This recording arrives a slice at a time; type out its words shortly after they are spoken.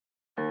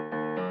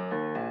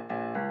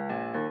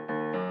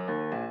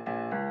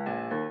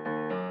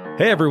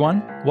Hey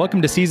everyone, welcome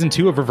to season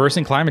 2 of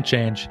Reversing Climate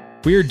Change.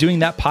 We are doing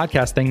that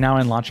podcast thing now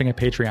and launching a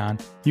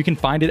Patreon. You can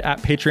find it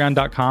at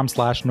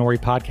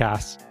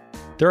patreon.com/NoriPodcasts.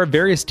 There are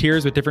various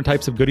tiers with different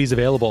types of goodies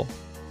available.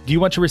 Do you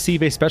want to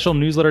receive a special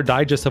newsletter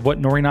digest of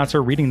what Nori Knots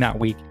are reading that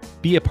week?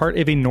 Be a part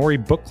of a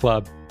Nori book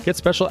club. Get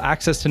special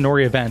access to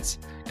Nori events.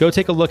 Go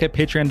take a look at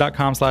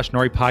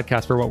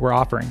patreon.com/NoriPodcast for what we're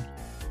offering.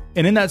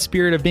 And in that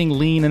spirit of being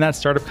lean in that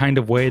startup kind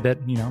of way that,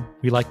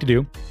 we like to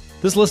do,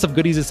 this list of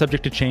goodies is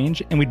subject to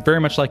change, and we'd very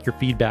much like your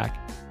feedback.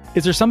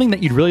 Is there something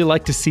that you'd really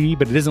like to see,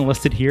 but it isn't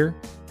listed here?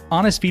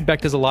 Honest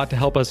feedback does a lot to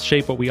help us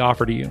shape what we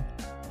offer to you.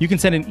 You can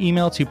send an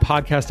email to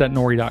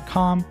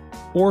podcast@nori.com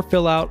or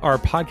fill out our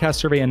podcast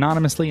survey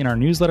anonymously in our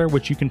newsletter,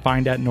 which you can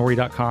find at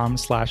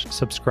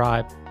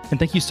nori.com/subscribe. And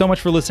thank you so much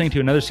for listening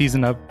to another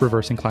season of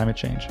Reversing Climate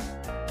Change.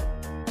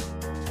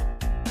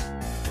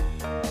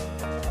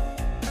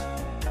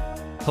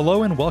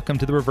 Hello and welcome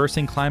to the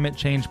Reversing Climate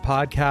Change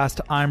podcast.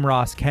 I'm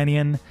Ross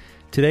Kenyon.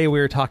 Today we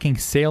are talking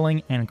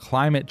sailing and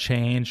climate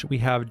change. We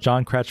have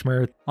John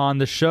Kretschmer on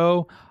the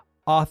show,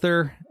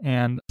 author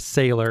and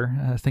sailor.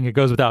 I think it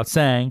goes without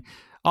saying.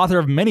 Author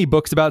of many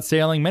books about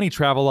sailing, many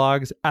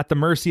travelogues, At the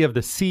Mercy of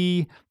the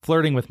Sea,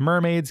 Flirting with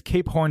Mermaids,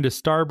 Cape Horn to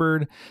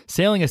Starboard,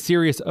 Sailing a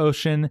Serious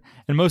Ocean,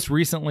 and most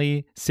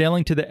recently,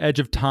 Sailing to the Edge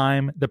of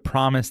Time, The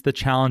Promise, the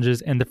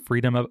Challenges, and the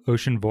Freedom of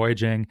Ocean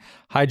Voyaging.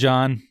 Hi,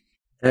 John.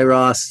 Hey,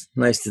 Ross.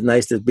 Nice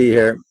to be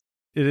here.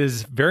 It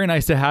is very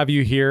nice to have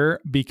you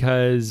here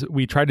because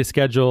we tried to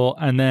schedule,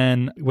 and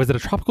then was it a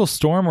tropical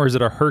storm or is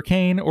it a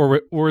hurricane or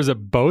is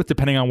it both,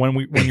 depending on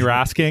when you're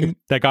asking,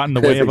 that got in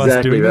the way of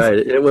us doing right.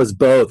 this? It was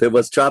both. It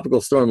was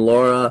Tropical Storm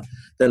Laura,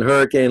 then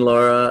Hurricane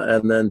Laura,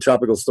 and then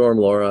Tropical Storm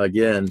Laura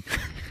again.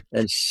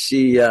 And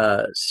she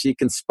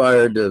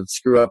conspired to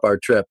screw up our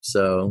trip,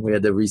 so we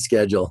had to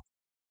reschedule.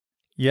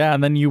 Yeah,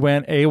 and then you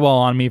went AWOL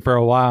on me for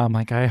a while. I'm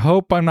like, I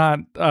hope I'm not...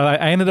 I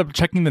ended up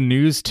checking the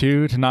news,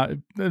 too, to not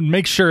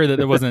make sure that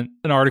there wasn't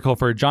an article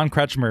for John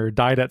Kretschmer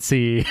died at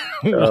sea,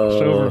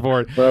 washed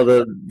overboard. Well,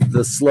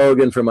 the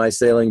slogan for my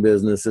sailing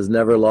business is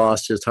never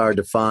lost, just hard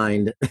to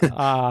find.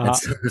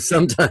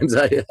 Sometimes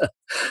I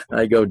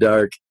go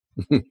dark.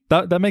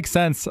 That makes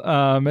sense.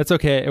 It's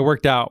okay. It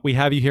worked out. We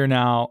have you here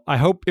now. I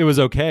hope it was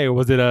okay.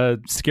 Was it a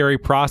scary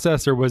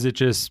process, or was it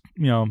just,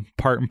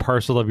 part and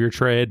parcel of your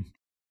trade?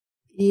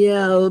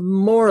 Yeah,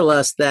 more or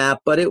less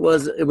that, but it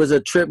was a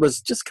trip, was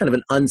just kind of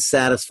an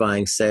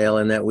unsatisfying sail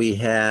in that we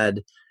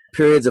had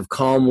periods of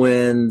calm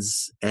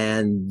winds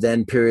and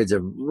then periods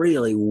of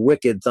really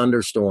wicked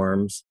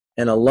thunderstorms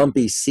and a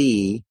lumpy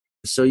sea.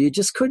 So you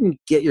just couldn't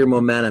get your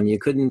momentum. You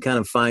couldn't kind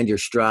of find your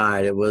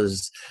stride. It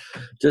was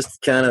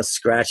just kind of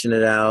scratching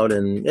it out,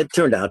 and it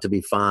turned out to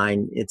be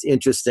fine. It's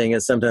interesting,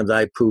 and sometimes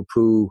I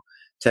poo-poo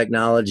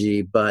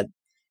technology, but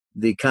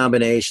the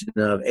combination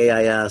of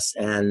AIS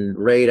and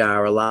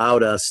radar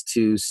allowed us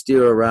to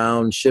steer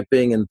around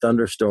shipping and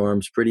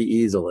thunderstorms pretty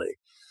easily.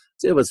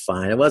 So it was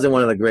fine. It wasn't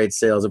one of the great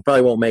sails. It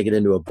probably won't make it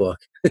into a book.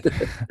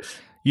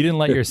 You didn't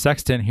let your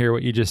sextant hear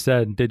what you just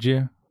said, did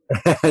you?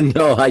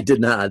 No, I did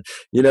not.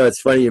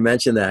 It's funny you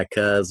mentioned that,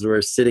 because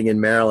we're sitting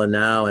in Maryland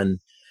now and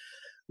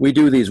we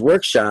do these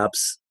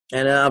workshops.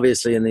 And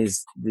obviously in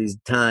these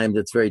times,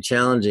 it's very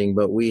challenging,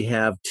 but we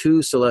have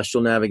 2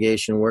 celestial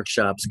navigation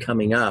workshops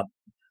coming up.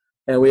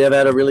 And we have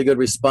had a really good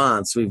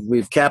response.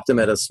 We've capped them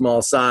at a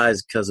small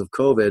size because of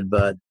COVID,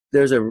 but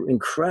there's an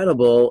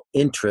incredible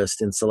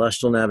interest in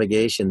celestial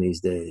navigation these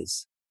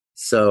days.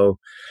 So,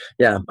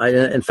 yeah,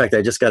 in fact,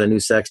 I just got a new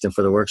sextant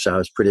for the workshop. I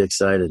was pretty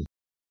excited.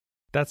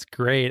 That's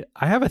great.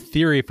 I have a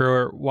theory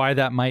for why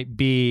that might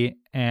be,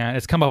 and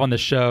it's come up on the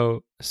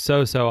show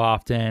so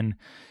often,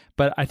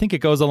 but I think it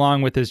goes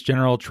along with this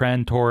general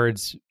trend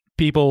towards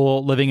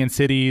people living in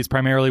cities,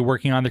 primarily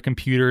working on their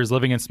computers,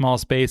 living in small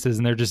spaces,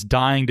 and they're just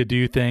dying to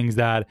do things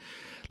that,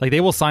 like, they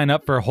will sign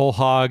up for whole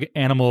hog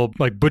animal,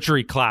 like,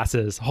 butchery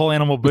classes, whole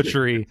animal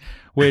butchery,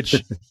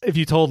 which if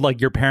you told, like,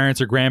 your parents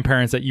or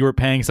grandparents that you were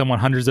paying someone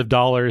hundreds of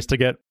dollars to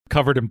get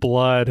covered in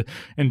blood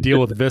and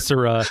deal with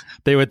viscera,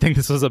 they would think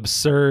this was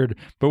absurd.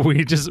 But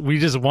we just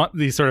want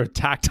these sort of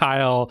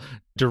tactile,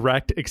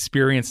 direct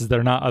experiences that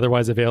are not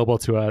otherwise available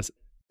to us.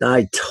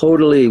 I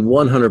totally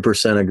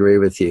 100% agree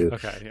with you.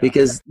 Okay, yeah.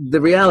 Because the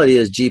reality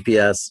is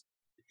GPS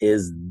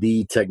is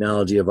the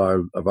technology of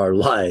our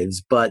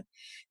lives, but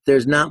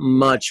there's not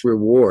much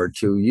reward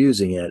to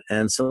using it.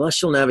 And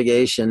celestial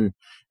navigation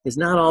is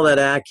not all that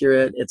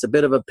accurate. It's a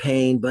bit of a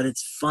pain, but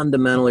it's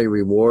fundamentally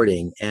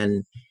rewarding.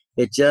 And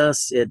it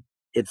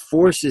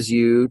forces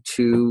you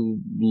to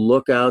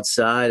look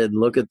outside and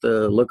look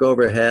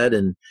overhead,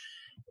 and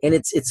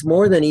it's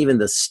more than even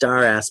the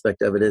star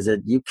aspect of it, is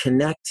that you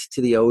connect to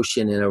the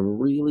ocean in a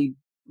really,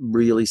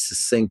 really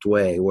succinct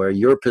way where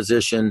your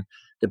position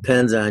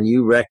depends on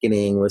you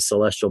reckoning with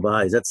celestial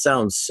bodies. That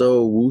sounds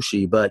so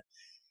whooshy, but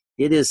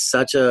it's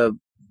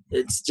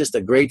just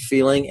a great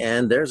feeling,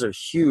 and there's a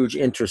huge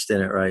interest in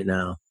it right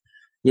now.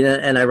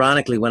 And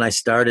ironically, when I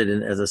started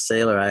as a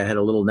sailor, I had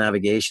a little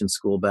navigation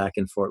school back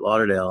in Fort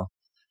Lauderdale.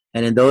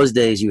 And in those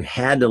days, you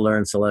had to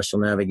learn celestial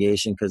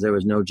navigation because there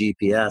was no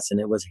GPS, and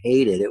it was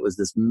hated. It was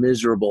this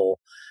miserable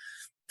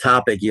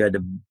topic you had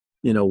to,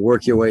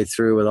 work your way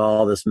through with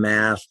all this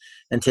math.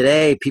 And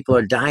today people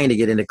are dying to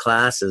get into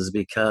classes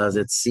because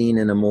it's seen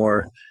in a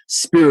more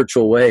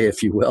spiritual way,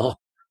 if you will.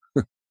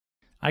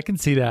 I can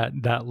see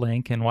that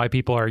link and why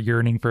people are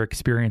yearning for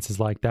experiences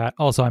like that.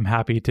 Also, I'm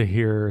happy to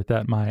hear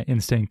that my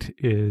instinct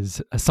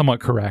is somewhat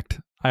correct.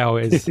 I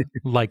always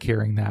like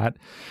hearing that.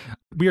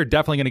 We are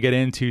definitely going to get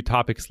into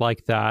topics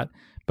like that,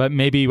 but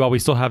maybe while we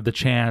still have the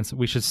chance,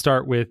 we should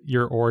start with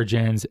your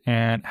origins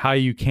and how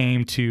you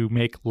came to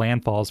make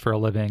landfalls for a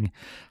living.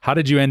 How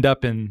did you end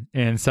up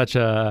in such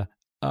a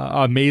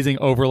amazing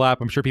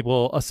overlap? I'm sure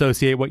people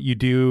associate what you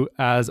do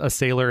as a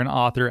sailor and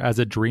author as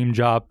a dream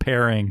job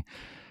pairing.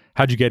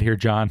 How'd you get here,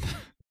 John?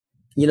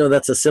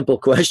 That's a simple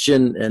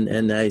question,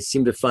 and I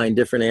seem to find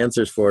different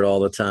answers for it all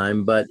the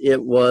time. But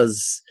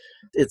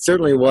it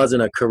certainly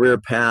wasn't a career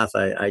path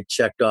I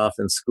checked off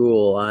in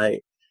school. I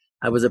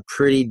was a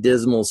pretty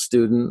dismal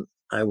student.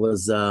 I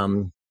was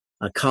a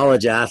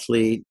college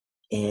athlete,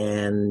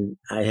 and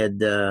I had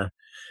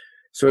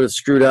sort of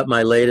screwed up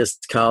my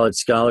latest college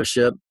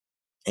scholarship.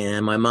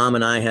 And my mom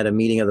and I had a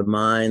meeting of the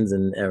minds,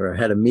 or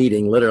had a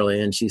meeting literally,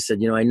 and she said,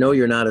 I know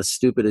you're not as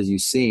stupid as you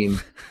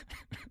seem,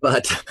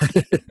 but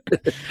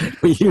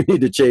you need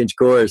to change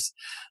course.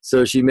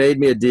 So she made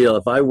me a deal.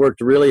 If I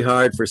worked really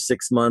hard for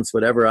 6 months,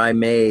 whatever I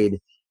made,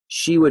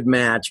 she would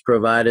match,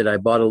 provided I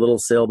bought a little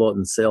sailboat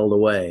and sailed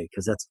away,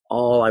 because that's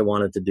all I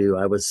wanted to do.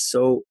 I was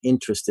so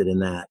interested in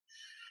that.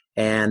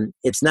 And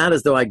it's not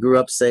as though I grew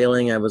up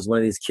sailing. I was one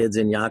of these kids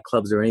in yacht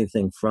clubs or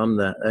anything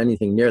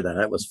near that.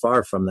 I was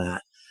far from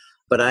that.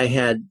 But I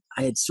had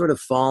sort of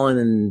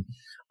fallen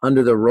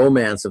under the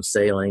romance of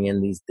sailing,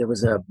 and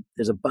there's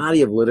a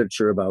body of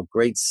literature about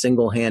great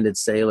single-handed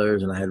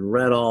sailors, and I had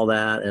read all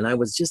that, and I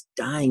was just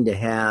dying to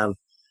have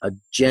a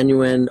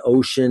genuine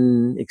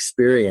ocean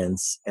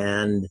experience.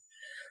 And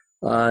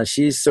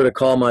she sort of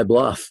called my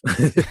bluff.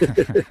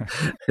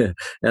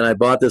 And I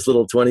bought this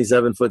little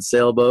 27-foot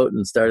sailboat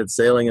and started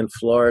sailing in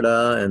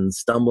Florida and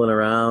stumbling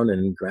around,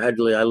 and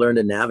gradually I learned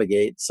to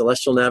navigate.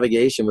 Celestial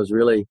navigation was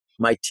really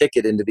my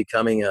ticket into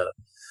becoming a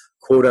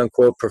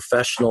quote-unquote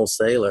professional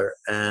sailor.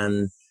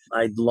 And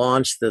I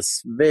launched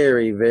this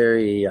very,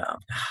 very,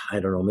 I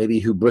don't know,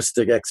 maybe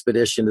hubristic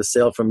expedition to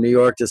sail from New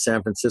York to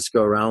San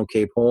Francisco around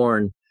Cape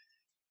Horn.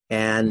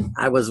 And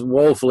I was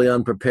woefully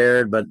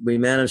unprepared, but we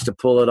managed to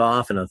pull it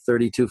off in a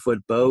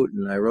 32-foot boat,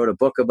 and I wrote a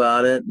book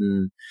about it.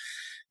 And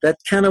that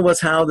kind of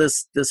was how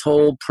this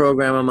whole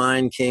program of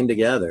mine came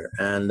together.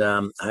 And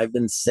I've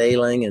been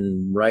sailing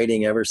and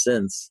writing ever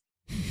since.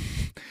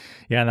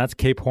 Yeah, and that's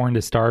Cape Horn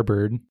to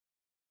starboard.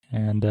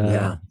 And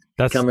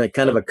that's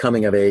kind of a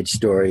coming of age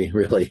story,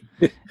 really.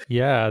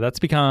 Yeah, that's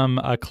become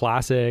a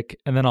classic.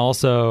 And then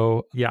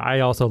also, I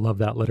also love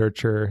that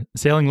literature,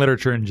 sailing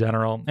literature in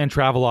general, and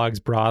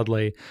travelogues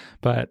broadly.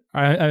 But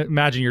I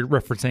imagine you're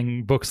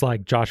referencing books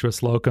like Joshua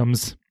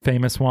Slocum's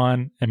famous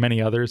one and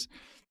many others.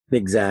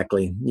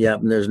 Exactly. Yeah,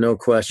 and there's no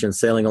question.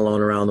 Sailing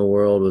Alone Around the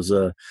World was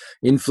a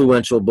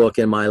influential book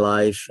in my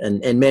life,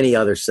 and many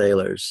other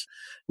sailors.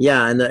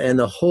 Yeah, and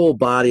the whole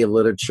body of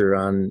literature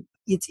on.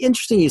 It's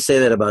interesting you say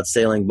that about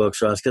sailing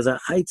books, Ross, because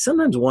I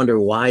sometimes wonder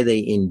why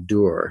they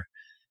endure.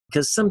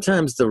 Because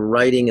sometimes the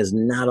writing is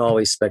not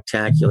always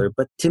spectacular.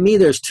 But to me,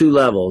 there's two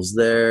levels.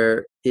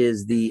 There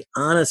is the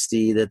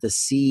honesty that the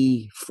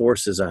sea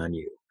forces on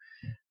you.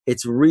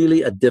 It's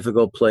really a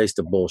difficult place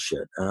to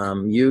bullshit.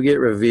 You get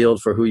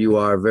revealed for who you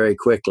are very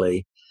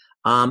quickly.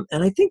 And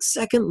I think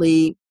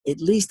secondly, at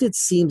least it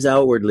seems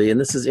outwardly,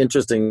 and this is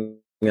interesting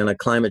on a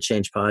climate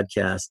change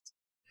podcast,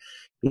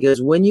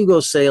 because when you go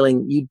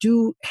sailing, you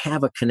do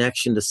have a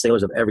connection to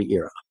sailors of every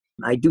era.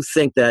 I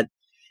think that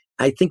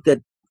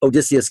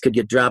Odysseus could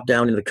get dropped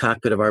down into the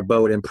cockpit of our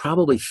boat and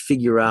probably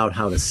figure out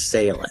how to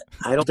sail it.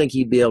 I don't think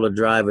he'd be able to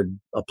drive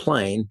a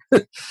plane,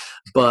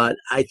 but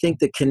I think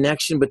the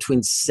connection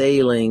between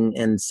sailing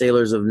and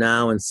sailors of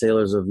now and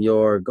sailors of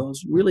yore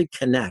really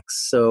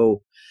connects.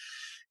 So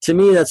to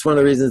me, that's one of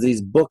the reasons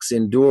these books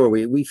endure.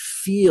 We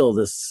feel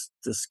this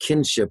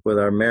kinship with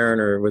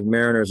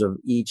mariners of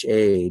each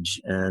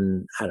age.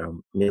 And at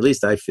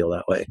least I feel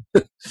that way.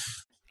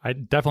 I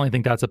definitely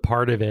think that's a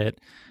part of it.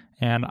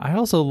 And I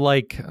also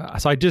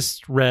so I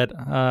just read,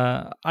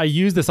 I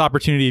used this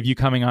opportunity of you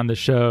coming on the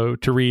show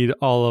to read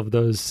all of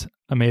those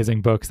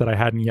amazing books that I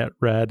hadn't yet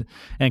read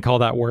and call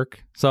that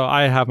work. So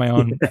I have my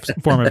own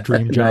form of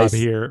dream job Nice.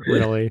 here,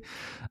 really.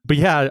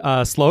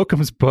 But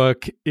Slocum's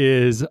book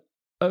is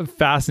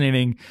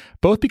fascinating,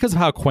 both because of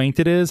how quaint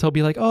it is. He'll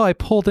be like, I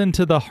pulled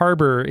into the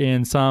harbor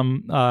in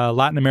some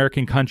Latin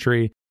American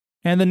country,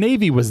 and the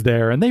Navy was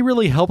there, and they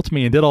really helped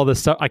me and did all this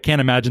stuff. I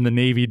can't imagine the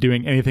Navy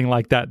doing anything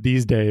like that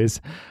these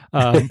days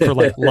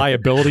for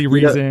liability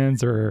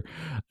reasons, or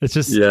it's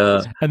just,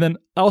 And then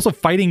also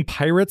fighting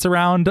pirates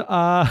around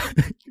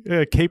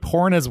Cape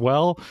Horn as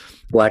well.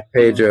 Black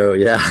Pedro,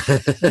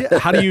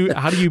 How do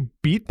you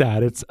beat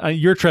that? It's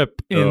your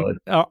trip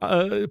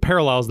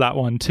parallels that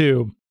one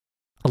too.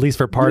 At least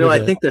for part of it.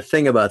 I think the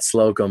thing about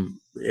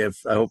Slocum, I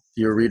hope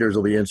your readers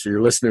will be interested,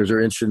 your listeners are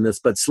interested in this,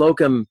 but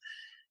Slocum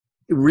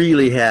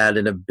really had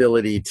an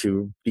ability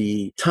to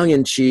be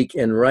tongue-in-cheek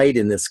and write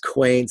in this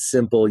quaint,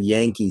 simple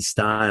Yankee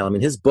style. I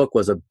mean, his book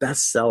was a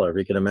bestseller, if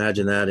you can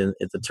imagine that,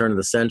 at the turn of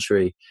the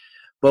century.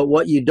 But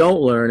what you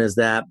don't learn is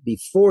that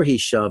before he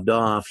shoved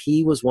off,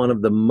 he was one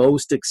of the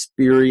most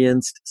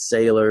experienced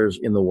sailors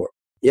in the world.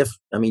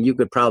 You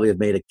could probably have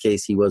made a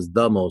case he was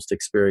the most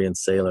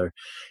experienced sailor.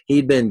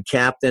 He'd been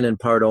captain and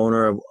part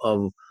owner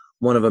of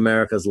one of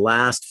America's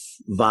last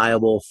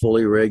viable,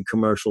 fully rigged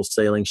commercial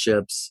sailing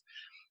ships.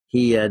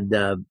 He had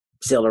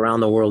sailed around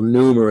the world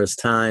numerous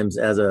times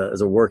as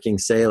a working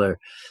sailor.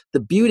 The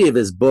beauty of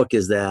his book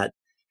is that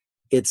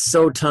it's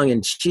so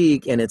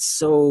tongue-in-cheek and it's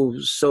so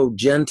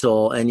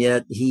gentle, and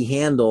yet he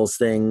handles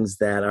things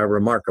that are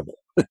remarkable.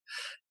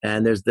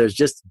 And there's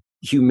just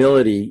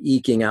humility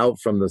eking out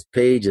from those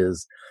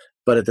pages.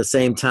 But at the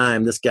same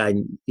time, this guy,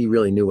 he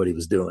really knew what he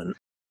was doing.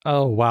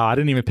 Oh, wow. I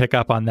didn't even pick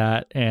up on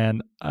that.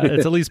 And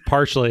it's at least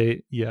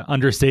partially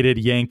understated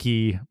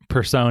Yankee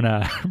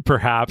persona,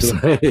 perhaps.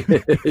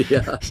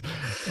 Yeah.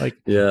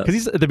 Because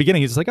he's at the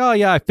beginning, he's like, oh,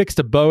 yeah, I fixed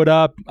a boat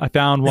up. I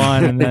found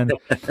one. And then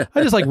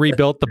I just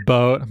rebuilt the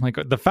boat. I'm like,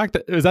 the fact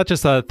that, is that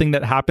just a thing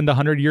that happened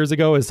 100 years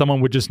ago? Is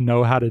someone would just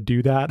know how to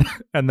do that?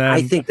 And then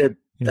I think that,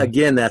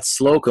 again, that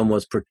Slocum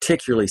was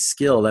particularly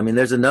skilled. I mean,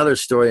 there's another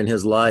story in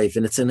his life,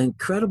 and it's an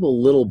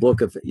incredible little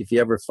book, if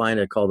you ever find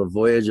it, called The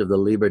Voyage of the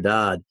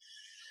Liberdad.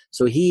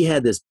 So he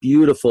had this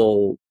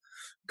beautiful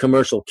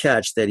commercial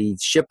ketch that he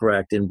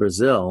shipwrecked in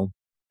Brazil,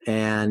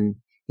 and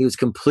he was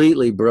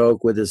completely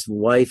broke with his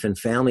wife and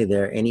family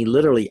there. And he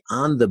literally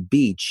on the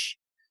beach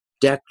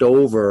decked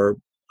over,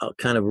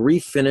 kind of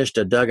refinished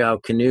a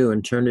dugout canoe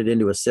and turned it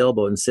into a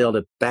sailboat and sailed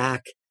it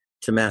back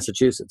to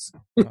Massachusetts.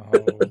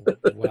 Oh,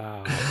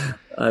 wow.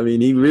 I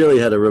mean, he really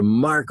had a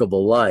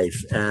remarkable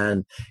life.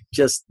 And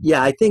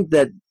I think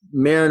that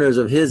mariners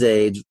of his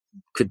age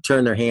could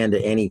turn their hand to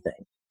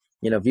anything.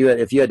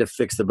 If you had to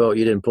fix the boat,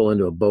 you didn't pull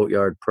into a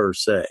boatyard per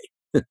se.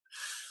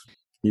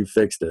 You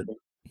fixed it.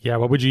 Yeah,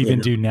 what would you even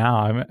do now?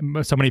 I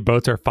mean, so many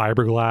boats are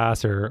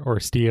fiberglass or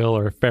steel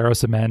or ferro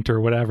cement or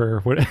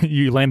whatever.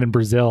 You land in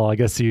Brazil, I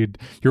guess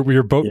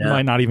your boat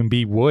might not even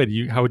be wood.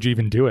 How would you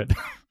even do it?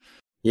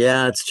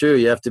 Yeah, it's true.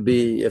 You have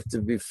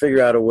to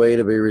figure out a way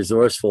to be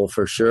resourceful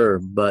for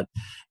sure.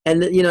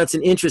 It's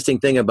an interesting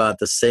thing about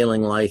the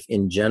sailing life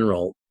in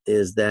general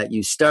is that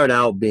you start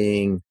out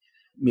being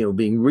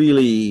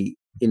really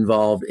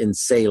involved in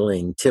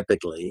sailing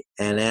typically,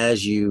 and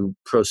as you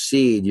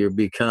proceed you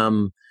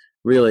become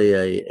really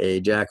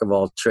a jack of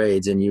all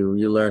trades, and you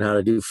learn how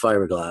to do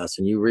fiberglass,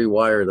 and you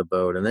rewire the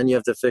boat, and then you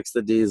have to fix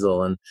the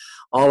diesel, and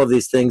all of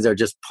these things are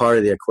just part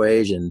of the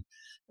equation.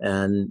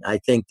 And I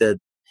think that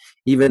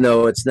even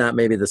though it's not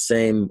maybe the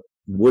same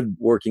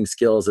woodworking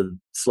skills that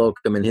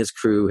Slocum and his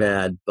crew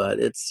had, but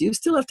you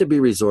still have to be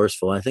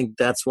resourceful. I think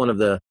that's one of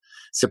the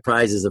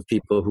surprises of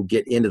people who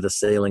get into the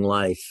sailing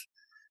life,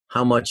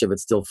 how much of it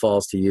still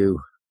falls to you.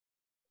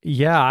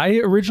 Yeah,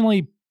 I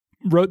originally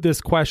wrote this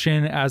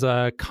question as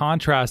a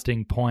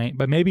contrasting point,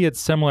 but maybe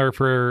it's similar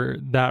for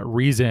that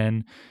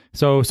reason.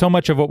 So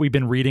much of what we've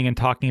been reading and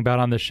talking about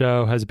on the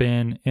show has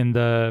been in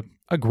the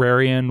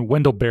agrarian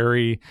Wendell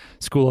Berry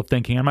school of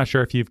thinking. I'm not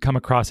sure if you've come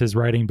across his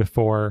writing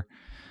before.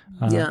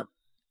 Yeah.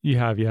 You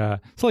have, yeah.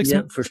 So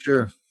for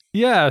sure.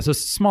 Yeah, so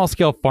small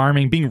scale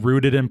farming, being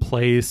rooted in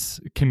place,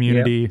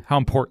 community, how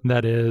important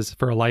that is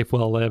for a life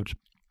well lived.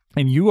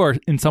 And you are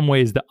in some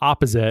ways the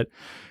opposite.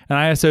 And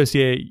I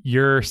associate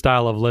your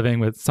style of living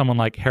with someone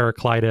like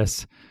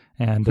Heraclitus.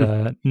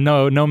 And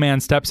no man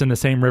steps in the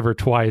same river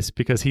twice,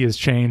 because he has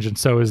changed and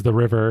so is the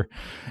river.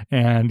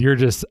 And you're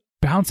just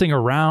bouncing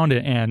around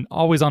and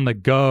always on the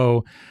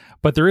go.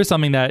 But there is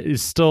something that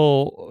is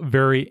still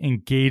very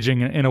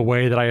engaging in a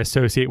way that I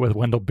associate with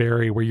Wendell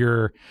Berry, where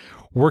you're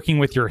working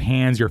with your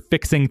hands, you're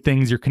fixing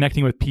things, you're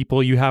connecting with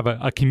people. You have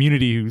a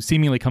community who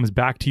seemingly comes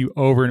back to you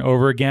over and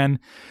over again.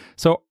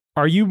 So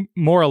are you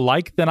more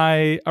alike than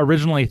I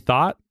originally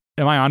thought?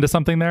 Am I onto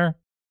something there?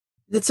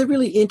 It's a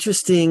really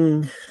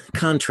interesting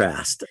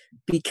contrast,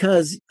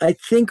 because I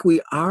think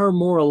we are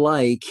more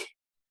alike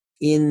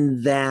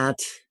in that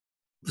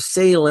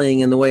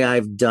sailing and the way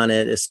I've done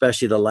it,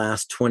 especially the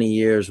last 20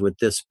 years with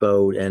this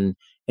boat and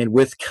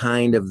with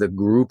kind of the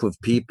group of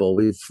people,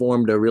 we've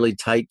formed a really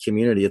tight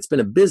community. It's been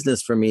a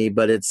business for me,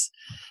 but it's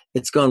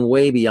gone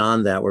way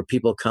beyond that, where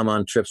people come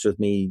on trips with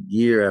me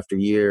year after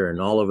year and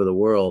all over the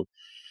world.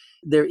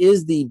 There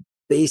is the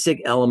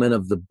basic element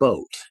of the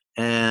boat,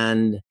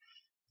 and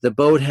the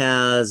boat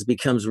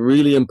becomes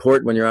really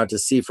important when you're out to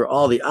sea for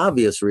all the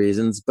obvious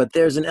reasons, but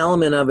there's an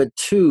element of it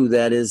too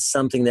that is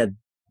something that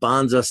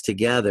bonds us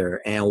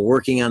together, and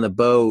working on the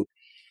boat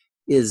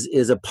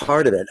is a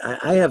part of it.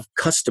 I have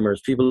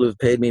customers, people who've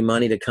paid me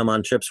money to come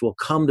on trips, will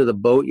come to the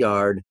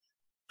boatyard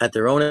at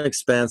their own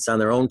expense on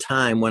their own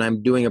time when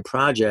I'm doing a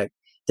project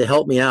to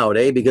help me out,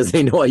 because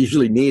they know I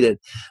usually need it.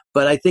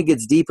 But I think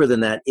it's deeper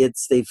than that.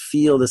 They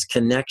feel this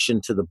connection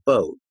to the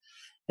boat.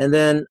 And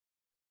then,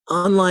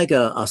 unlike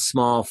a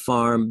small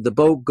farm, the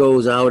boat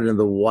goes out into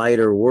the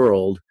wider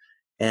world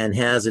and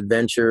has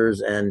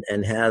adventures and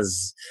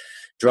has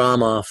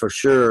drama for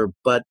sure,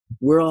 but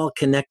we're all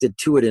connected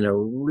to it in a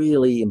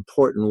really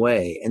important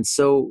way. And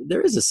so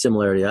there is a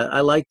similarity.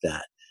 I like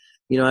that.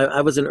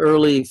 I was an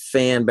early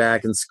fan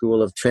back in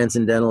school of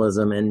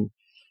transcendentalism and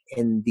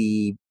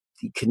the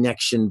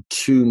connection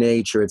to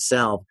nature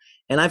itself.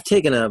 And I've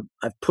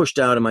pushed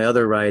out in my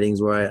other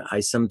writings where I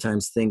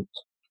sometimes think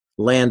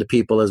land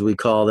people, as we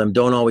call them,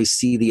 don't always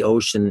see the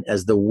ocean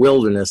as the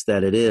wilderness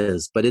that it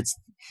is, but it's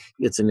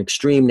an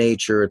extreme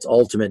nature, it's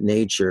ultimate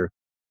nature.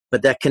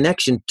 But that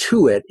connection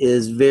to it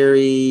is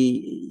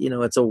very,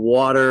 it's a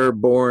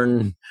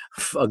waterborne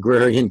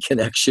agrarian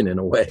connection in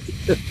a way.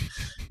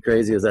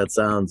 Crazy as that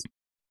sounds.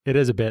 It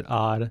is a bit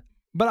odd,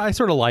 but I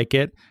sort of like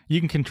it. You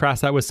can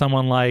contrast that with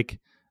someone like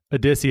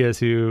Odysseus,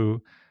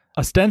 who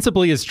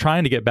ostensibly is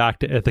trying to get back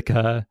to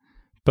Ithaca,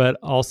 but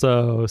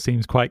also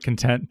seems quite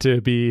content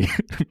to be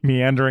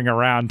meandering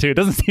around too. It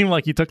doesn't seem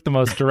like he took the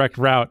most direct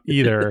route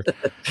either.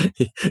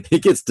 He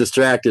gets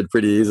distracted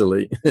pretty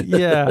easily.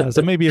 Yeah,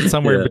 so maybe it's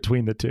somewhere in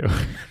between the two.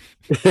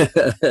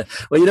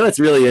 Well, what's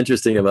really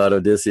interesting about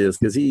Odysseus,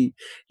 because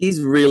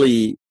he's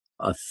really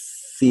a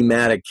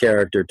thematic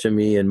character to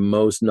me in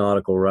most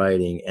nautical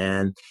writing,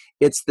 and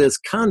it's this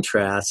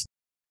contrast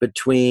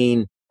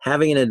between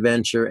having an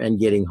adventure and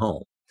getting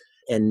home.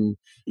 And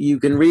you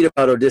can read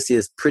about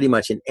Odysseus pretty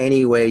much in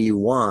any way you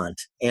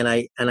want. And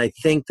I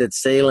think that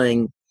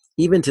sailing,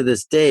 even to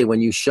this day,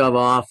 when you shove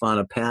off on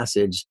a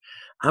passage,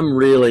 I'm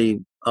really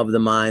of the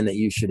mind that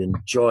you should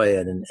enjoy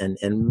it.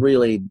 And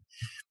really,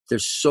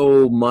 there's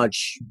so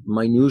much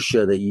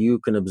minutia that you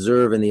can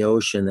observe in the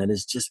ocean that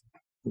is just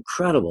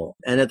incredible.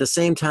 And at the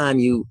same time,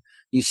 you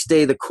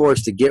stay the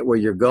course to get where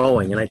you're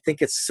going. And I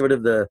think it's sort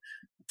of the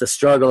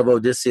struggle of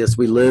Odysseus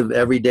we live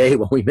every day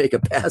when we make a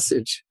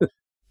passage.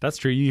 That's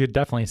true. You could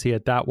definitely see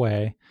it that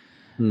way.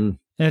 And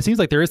it seems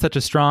like there is such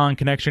a strong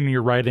connection in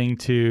your writing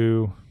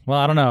to, well,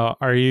 I don't know.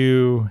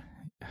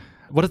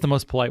 What is the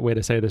most polite way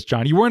to say this,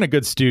 John? You weren't a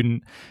good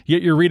student,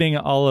 yet you're reading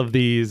all of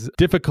these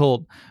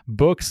difficult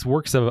books,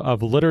 works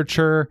of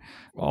literature,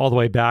 all the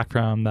way back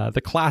from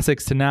the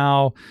classics to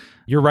now.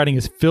 Your writing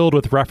is filled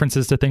with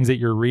references to things that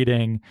you're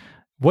reading.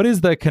 What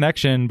is the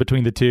connection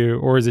between the two?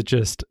 Or is it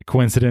just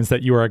coincidence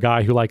that you are a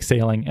guy who likes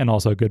sailing and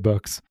also good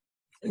books?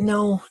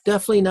 No,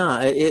 definitely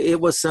not. It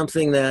was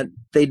something that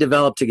they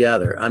developed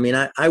together. I mean,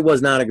 I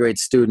was not a great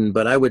student,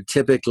 but I would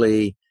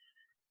typically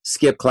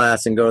skip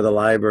class and go to the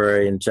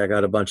library and check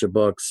out a bunch of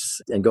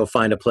books and go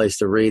find a place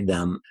to read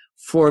them.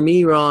 For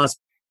me, Ross,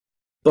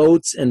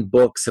 boats and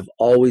books have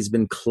always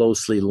been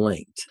closely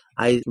linked.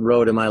 I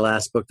wrote in my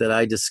last book that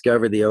I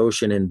discovered the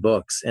ocean in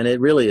books, and it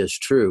really is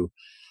true.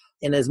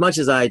 And as much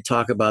as I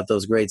talk about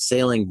those great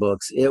sailing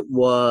books, it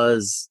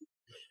was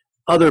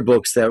other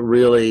books that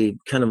really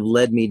kind of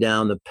led me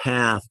down the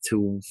path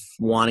to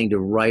wanting to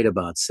write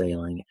about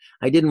sailing.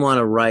 I didn't want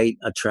to write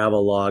a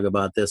travel log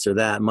about this or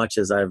that, much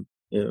as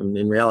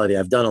in reality,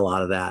 I've done a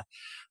lot of that.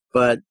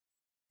 But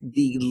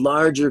the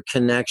larger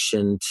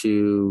connection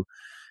to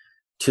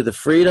the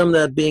freedom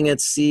that being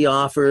at sea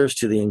offers,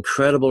 to the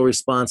incredible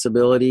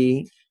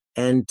responsibility,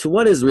 and to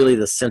what is really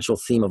the central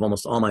theme of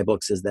almost all my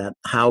books is that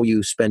how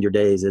you spend your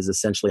days is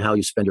essentially how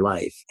you spend your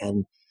life.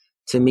 And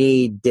to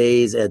me,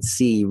 days at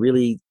sea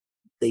really,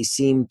 they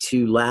seem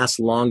to last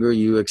longer.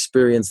 You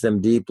experience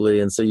them deeply.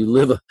 And so you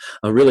live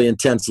a really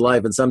intense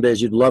life. And some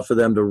days you'd love for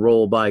them to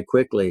roll by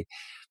quickly.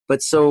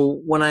 But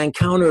so when I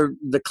encounter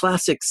the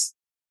classics,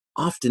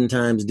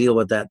 oftentimes deal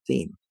with that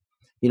theme.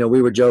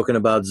 We were joking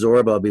about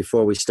Zorba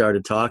before we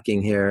started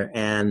talking here.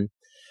 And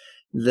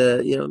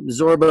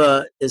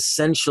Zorba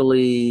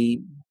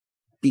essentially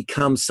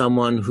becomes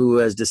someone who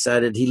has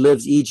decided he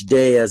lives each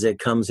day as it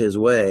comes his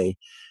way.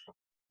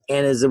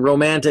 And as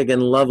romantic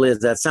and lovely as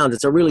that sounds,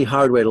 it's a really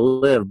hard way to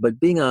live. But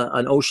being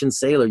an ocean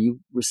sailor,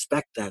 you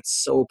respect that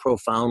so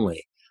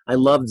profoundly. I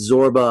loved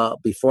Zorba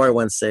before I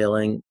went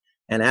sailing.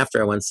 And after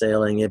I went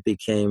sailing, it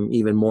became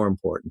even more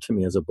important to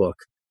me as a book.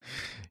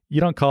 You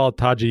don't call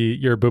Taji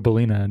your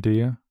Bubalina, do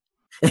you?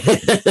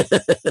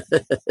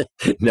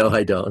 No,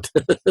 I don't.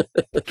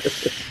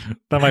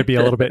 That might be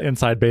a little bit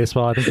inside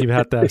baseball. I think you've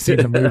had to have seen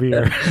the movie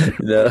or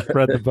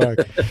read the book.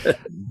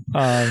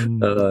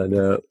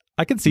 No.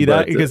 I can see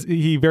that because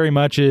he very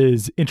much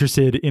is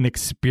interested in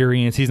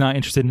experience. He's not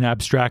interested in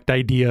abstract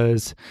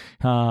ideas.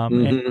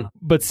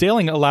 But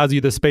sailing allows you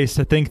the space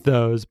to think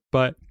those.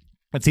 But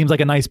it seems like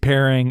a nice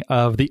pairing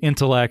of the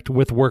intellect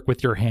with work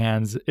with your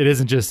hands. It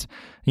isn't just,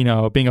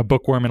 being a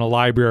bookworm in a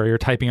library or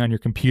typing on your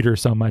computer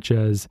so much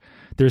as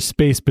there's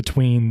space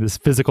between this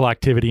physical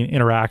activity and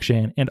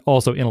interaction and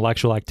also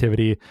intellectual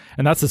activity.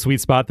 And that's the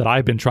sweet spot that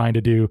I've been trying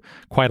to do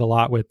quite a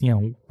lot with,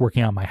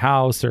 working on my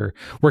house or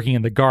working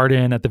in the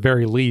garden. At the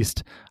very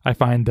least, I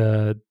find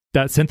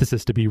that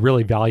synthesis to be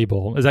really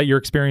valuable. Is that your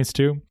experience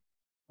too?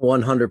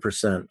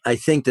 100%. I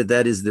think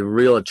that is the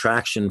real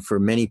attraction for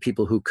many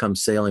people who come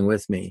sailing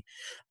with me.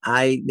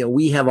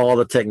 We have all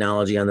the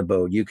technology on the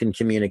boat. You can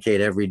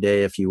communicate every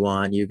day if you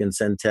want. You can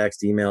send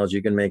text, emails,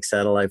 you can make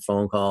satellite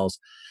phone calls.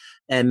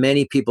 And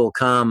many people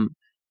come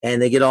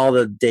and they get all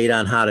the data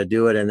on how to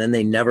do it, and then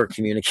they never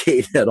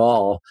communicate at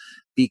all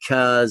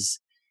because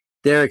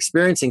they're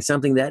experiencing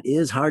something that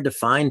is hard to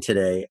find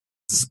today,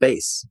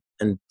 space,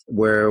 and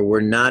where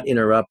we're not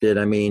interrupted.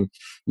 I mean,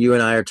 you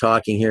and I are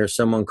talking here.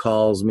 Someone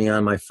calls me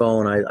on my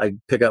phone. I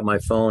pick up my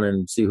phone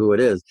and see who it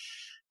is.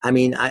 I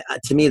mean,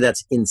 to me,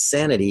 that's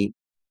insanity,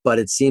 but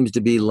it seems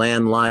to be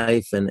land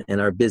life and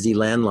our busy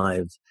land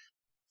lives.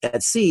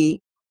 At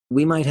sea,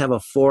 we might have a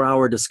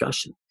 4-hour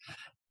discussion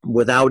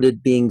without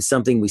it being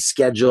something we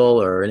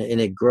schedule, and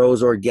it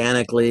grows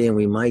organically, and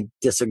we might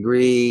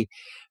disagree.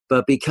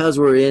 But because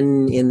we're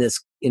in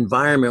this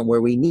environment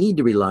where we need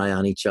to rely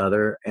on each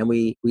other, and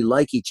we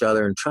like each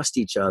other and trust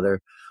each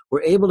other,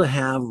 we're able to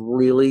have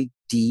really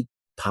deep,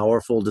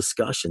 powerful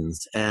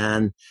discussions.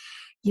 And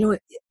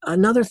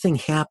another thing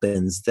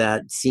happens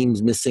that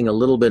seems missing a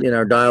little bit in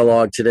our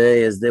dialogue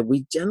today is that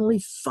we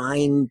generally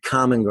find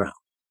common ground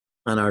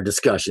on our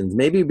discussions,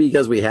 maybe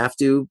because we have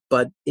to,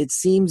 but it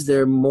seems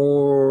they're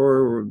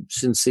more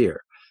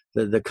sincere.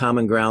 The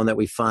common ground that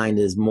we find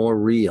is more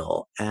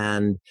real.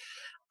 And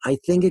I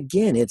think,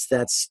 again, it's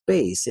that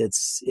space.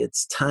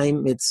 It's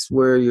time. It's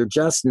where you're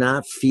just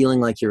not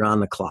feeling like you're on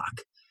the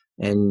clock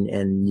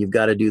and you've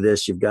got to do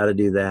this, you've got to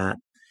do that.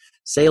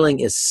 Sailing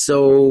is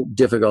so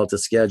difficult to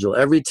schedule.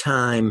 Every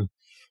time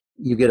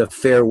you get a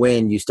fair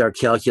wind, you start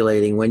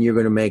calculating when you're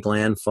going to make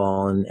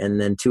landfall,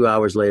 and then 2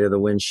 hours later the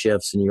wind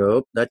shifts and you go,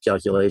 oh, that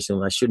calculation,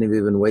 I shouldn't have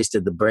even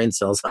wasted the brain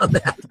cells on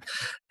that.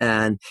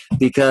 And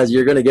because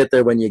you're going to get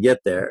there when you get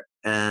there.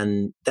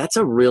 And that's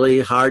a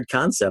really hard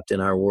concept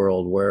in our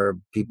world, where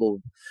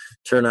people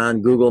turn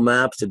on Google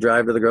Maps to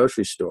drive to the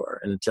grocery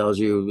store and it tells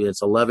you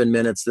it's 11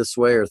 minutes this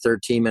way or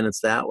 13 minutes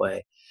that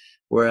way.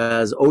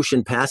 Whereas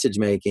ocean passage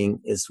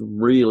making is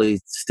really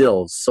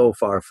still so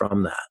far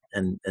from that.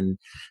 And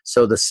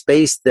so the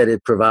space that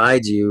it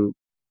provides you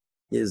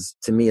is,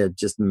 to me, a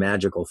just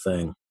magical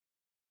thing.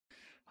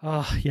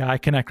 Oh, yeah, I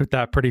connect with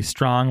that pretty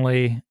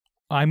strongly.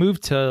 I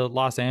moved to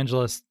Los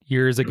Angeles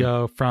years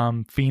ago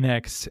from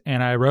Phoenix,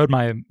 and I rode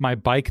my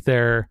bike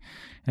there.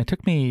 And it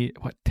took me,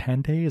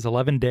 10 days,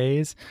 11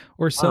 days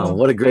or so. Wow,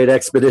 what a great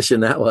expedition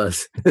that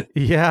was.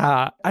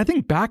 Yeah, I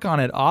think back on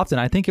it often.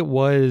 I think it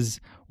was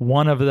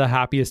one of the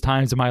happiest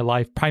times of my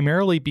life,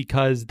 primarily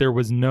because there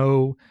was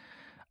no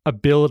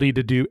ability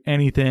to do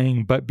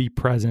anything but be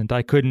present.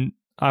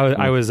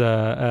 I was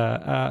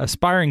a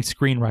aspiring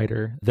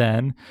screenwriter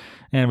then,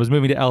 and was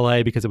moving to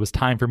LA because it was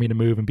time for me to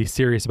move and be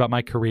serious about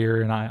my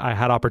career. And I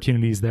had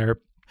opportunities there.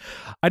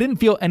 I didn't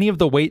feel any of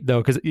the weight, though,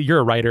 because you're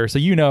a writer. So,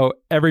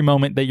 every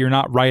moment that you're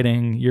not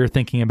writing, you're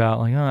thinking about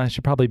like, oh, I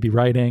should probably be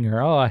writing,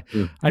 or, oh,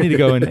 I need to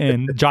go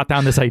and jot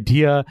down this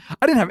idea.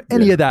 I didn't have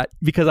any of that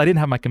because I didn't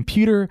have my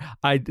computer.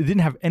 I didn't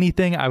have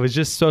anything. I was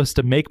just supposed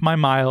to make my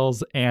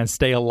miles and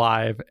stay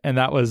alive. And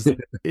that was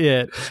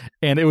it.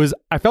 And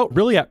I felt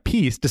really at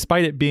peace,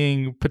 despite it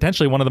being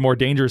potentially one of the more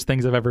dangerous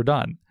things I've ever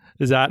done.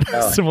 Is that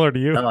similar to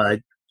you? No,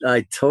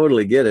 I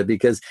totally get it,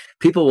 because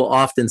people will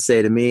often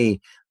say to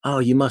me, oh,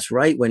 you must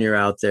write when you're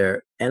out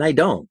there. And I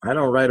don't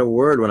write a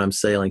word when I'm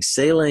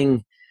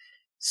sailing.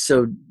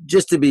 So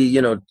just to be,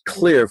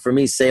 clear, for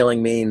me,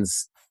 sailing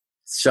means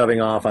shoving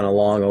off on a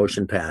long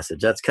ocean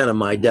passage. That's kind of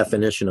my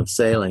definition of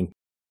sailing.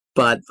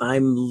 But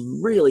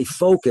I'm really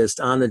focused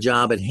on the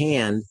job at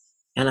hand,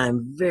 and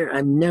I'm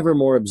never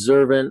more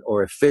observant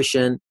or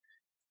efficient,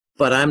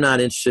 but I'm not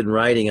interested in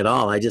writing at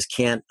all. I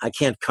can't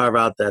carve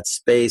out that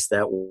space,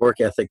 that work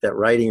ethic that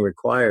writing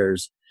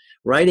requires.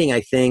 Writing,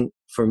 I think,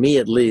 for me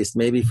at least,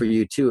 maybe for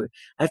you too,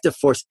 I have to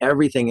force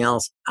everything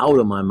else out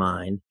of my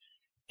mind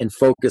and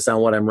focus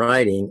on what I'm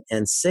writing.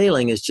 And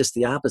sailing is just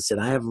the opposite.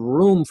 I have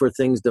room for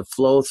things to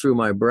flow through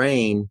my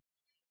brain,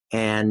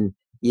 and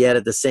yet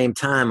at the same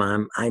time,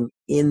 I'm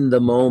in the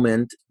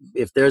moment.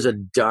 If there's a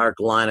dark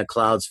line of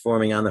clouds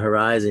forming on the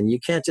horizon, you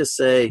can't just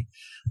say,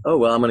 oh,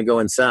 well, I'm going to go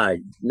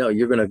inside. No,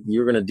 you're going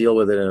to deal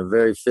with it in a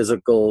very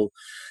physical,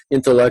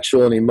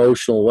 intellectual, and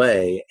emotional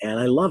way. And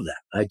I love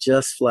that. I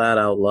just flat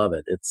out love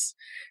it.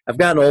 I've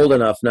gotten old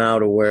enough now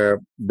to where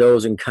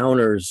those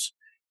encounters,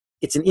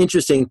 it's an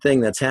interesting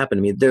thing that's happened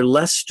to me. They're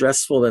less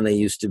stressful than they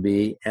used to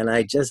be. And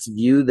I just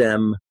view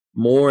them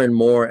more and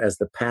more as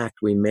the pact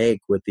we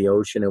make with the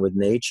ocean and with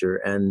nature.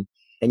 And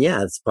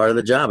yeah, it's part of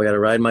the job. I got to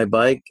ride my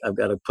bike. I've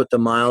got to put the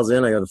miles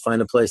in. I got to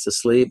find a place to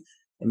sleep.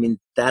 I mean,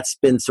 that's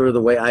been sort of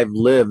the way I've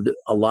lived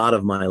a lot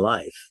of my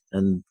life.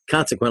 And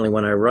consequently,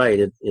 when I write,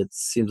 it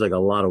seems like a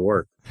lot of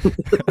work.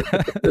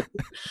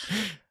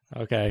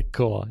 Okay,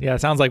 cool. Yeah,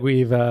 it sounds like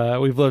we've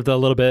lived a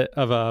little bit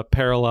of a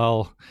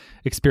parallel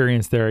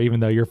experience there, even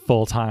though you're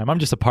full-time. I'm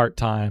just a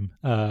part-time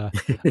a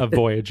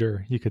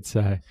voyager, you could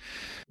say.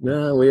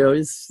 No,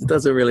 it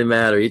doesn't really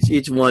matter.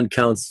 Each one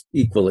counts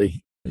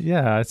equally.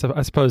 Yeah,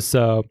 I suppose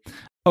so.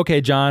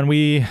 Okay, John,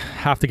 we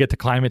have to get to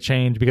climate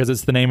change because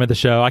it's the name of the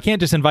show. I can't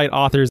just invite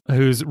authors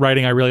whose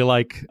writing I really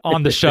like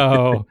on the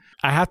show.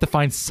 I have to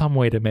find some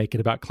way to make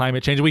it about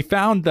climate change. We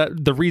found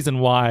that the reason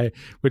why,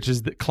 which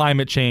is that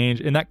climate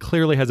change, and that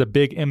clearly has a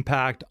big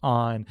impact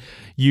on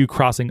you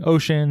crossing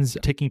oceans,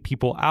 taking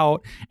people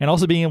out, and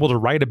also being able to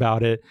write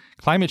about it.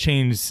 Climate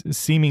change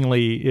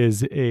seemingly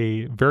is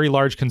a very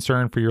large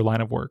concern for your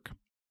line of work.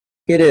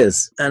 It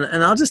is.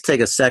 And I'll just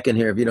take a second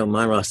here, if you don't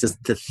mind, Ross,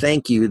 just to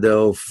thank you,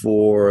 though,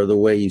 for the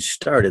way you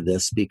started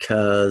this,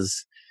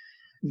 because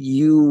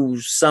you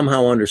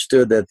somehow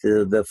understood that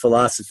the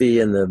philosophy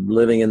and the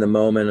living in the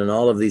moment and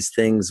all of these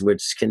things,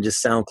 which can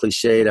just sound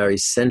cliched, are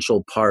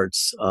essential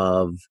parts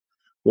of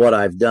what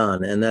I've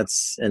done. And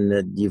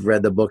that you've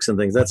read the books and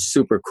things. That's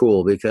super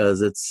cool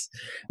because it's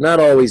not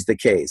always the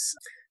case.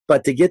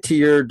 But to get to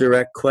your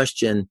direct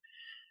question,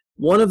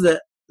 one of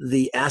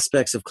the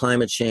aspects of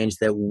climate change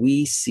that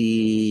we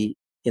see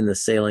in the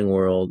sailing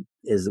world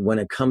is when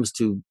it comes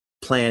to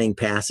planning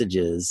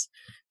passages,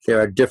 there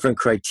are different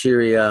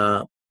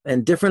criteria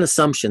and different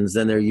assumptions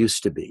than there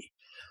used to be.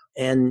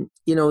 And,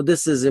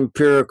 this is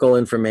empirical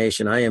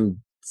information. I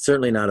am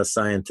certainly not a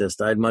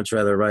scientist. I'd much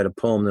rather write a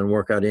poem than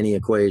work out any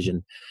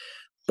equation.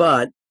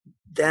 But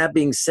that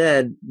being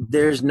said,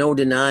 there's no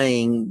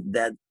denying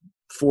that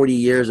 40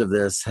 years of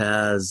this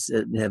have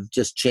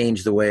just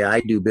changed the way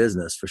I do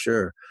business, for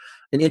sure.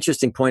 An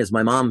interesting point is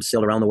my mom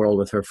sailed around the world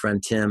with her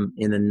friend Tim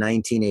in the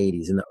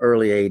 1980s, in the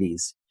early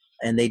 80s.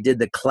 And they did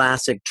the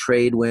classic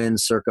trade wind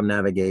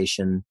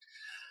circumnavigation,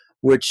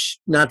 which,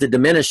 not to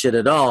diminish it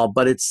at all,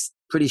 but it's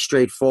pretty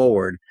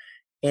straightforward.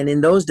 And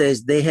in those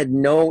days, they had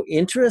no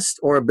interest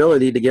or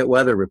ability to get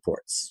weather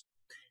reports.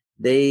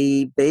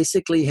 They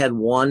basically had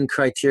one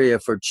criteria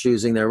for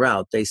choosing their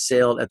route. They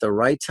sailed at the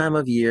right time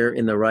of year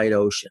in the right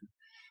ocean.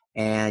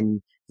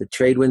 And the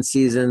trade wind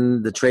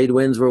season, the trade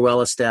winds were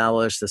well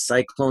established. The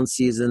cyclone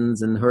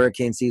seasons and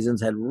hurricane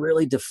seasons had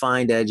really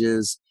defined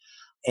edges,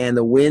 and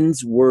the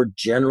winds were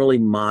generally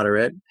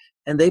moderate.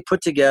 And they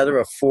put together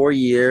a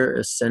 4-year,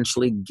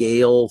 essentially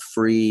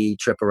gale-free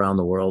trip around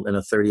the world in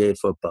a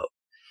 38-foot boat.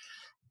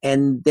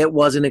 And that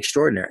wasn't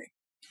extraordinary.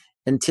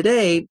 And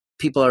today,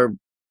 people are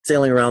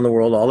sailing around the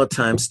world all the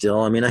time still.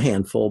 I mean, a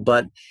handful,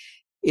 but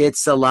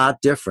it's a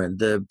lot different.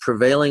 The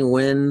prevailing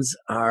winds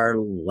are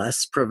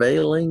less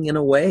prevailing in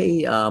a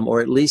way,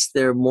 or at least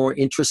they're more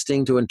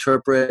interesting to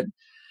interpret.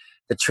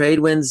 The trade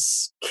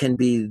winds can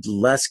be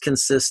less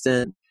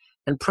consistent.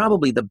 And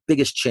probably the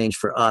biggest change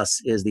for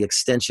us is the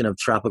extension of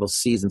tropical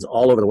seasons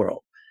all over the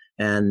world.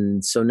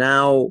 And so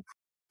now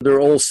there are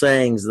old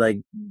sayings like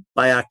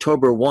by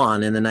October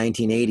 1 in the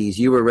 1980s,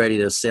 you were ready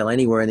to sail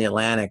anywhere in the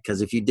Atlantic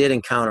because if you did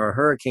encounter a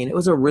hurricane, it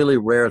was a really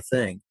rare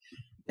thing.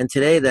 And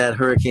today that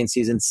hurricane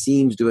season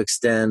seems to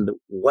extend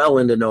well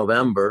into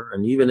November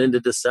and even into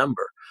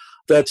December.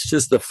 That's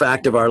just the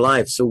fact of our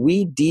life. So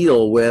we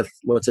deal with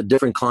what's a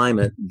different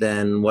climate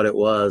than what it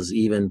was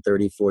even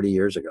 30, 40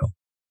 years ago.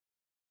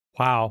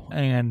 Wow.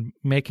 And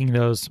making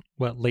those,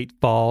 late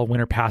fall,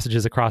 winter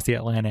passages across the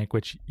Atlantic,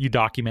 which you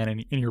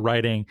document in your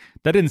writing,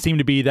 that didn't seem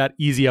to be that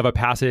easy of a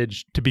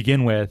passage to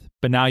begin with,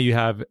 but now you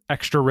have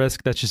extra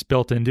risk that's just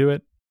built into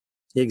it.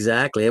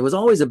 Exactly. It was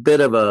always a bit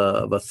of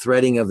a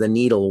threading of the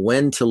needle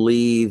when to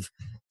leave,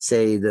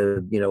 say,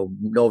 the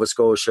Nova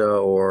Scotia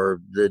or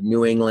the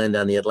New England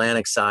on the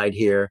Atlantic side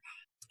here,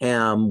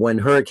 when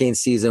hurricane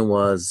season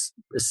was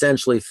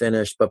essentially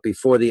finished, but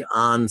before the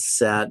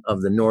onset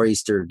of the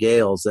nor'easter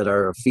gales that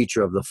are a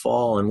feature of the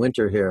fall and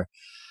winter here.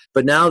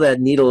 But now that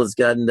needle has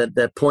gotten,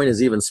 that point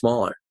is even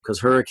smaller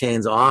because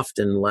hurricanes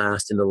often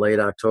last into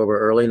late October,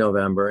 early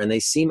November, and they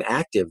seem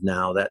active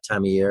now that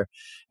time of year.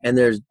 And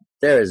there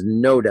is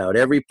no doubt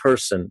every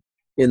person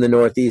in the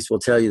Northeast will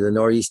tell you the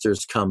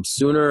nor'easters come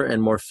sooner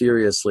and more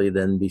furiously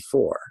than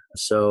before.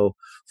 So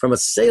from a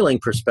sailing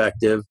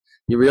perspective,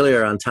 you really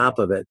are on top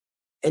of it.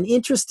 An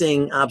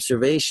interesting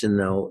observation,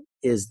 though,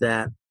 is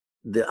that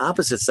the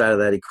opposite side of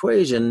that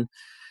equation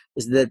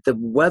is that the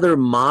weather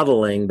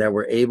modeling that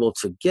we're able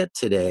to get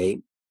today,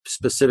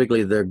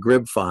 specifically their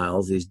GRIB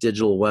files, these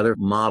digital weather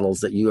models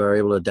that you are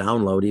able to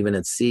download even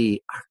at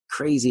sea, are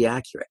crazy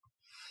accurate.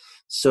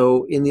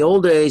 So in the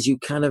old days, you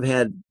kind of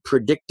had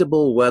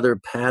predictable weather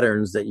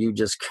patterns that you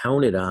just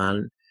counted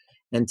on.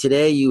 And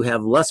today you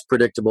have less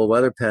predictable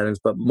weather patterns,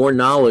 but more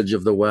knowledge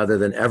of the weather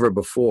than ever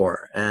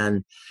before.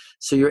 And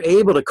so you're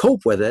able to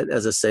cope with it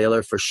as a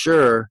sailor for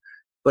sure,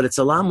 but it's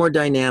a lot more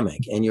dynamic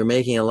and you're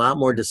making a lot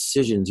more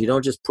decisions. You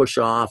don't just push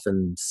off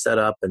and set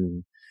up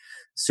and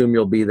assume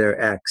you'll be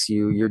there X.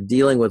 You're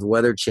dealing with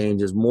weather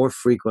changes more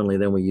frequently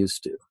than we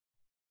used to.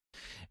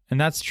 And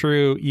that's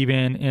true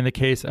even in the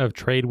case of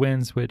trade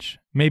winds, which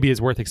maybe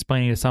is worth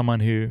explaining to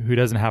someone who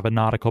doesn't have a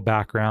nautical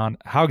background.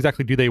 How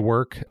exactly do they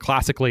work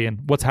classically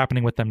and what's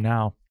happening with them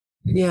now?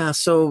 Yeah,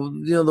 so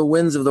the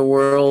winds of the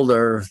world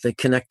they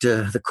connect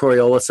to the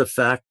Coriolis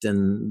effect,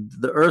 and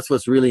the Earth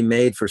was really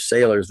made for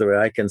sailors the way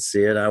I can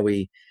see it. How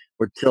we're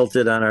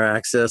tilted on our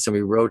axis and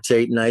we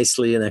rotate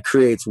nicely, and that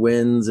creates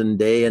winds and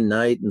day and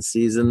night and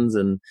seasons,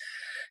 and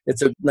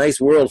it's a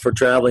nice world for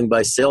traveling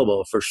by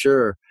sailboat for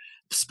sure.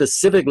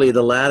 Specifically,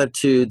 the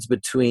latitudes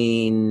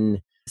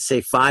between,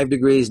 say, 5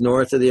 degrees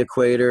north of the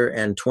equator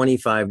and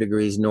 25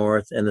 degrees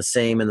north, and the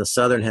same in the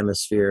southern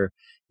hemisphere.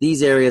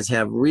 These areas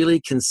have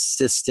really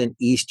consistent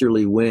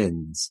easterly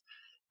winds.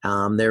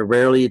 They're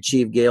rarely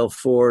achieve gale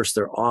force.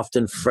 They're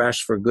often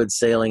fresh for good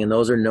sailing, and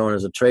those are known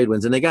as the trade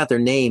winds. And they got their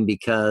name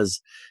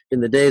because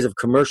in the days of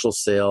commercial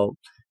sail,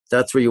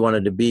 That's where you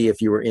wanted to be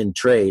if you were in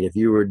trade, if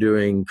you were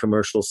doing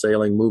commercial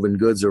sailing, moving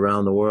goods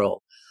around the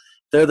world.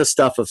 They're the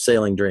stuff of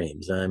sailing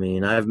dreams. I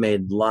mean, I've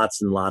made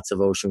lots and lots of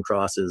ocean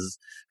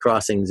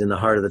crossings in the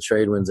heart of the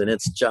trade winds, and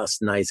it's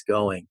just nice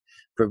going.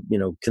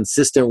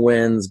 Consistent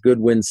winds, good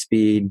wind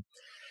speed,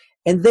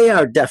 and they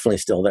are definitely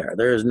still there.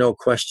 There is no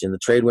question. The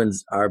trade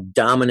winds are a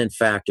dominant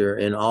factor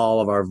in all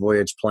of our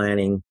voyage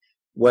planning,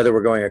 whether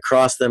we're going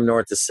across them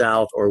north to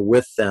south or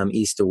with them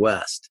east to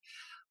west.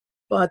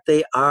 But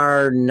they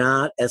are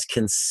not as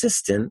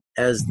consistent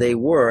as they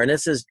were. And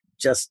this is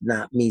just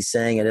not me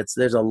saying it.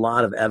 There's a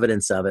lot of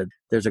evidence of it.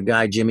 There's a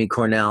guy, Jimmy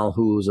Cornell,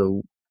 who's a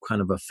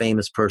kind of a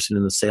famous person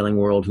in the sailing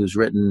world, who's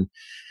written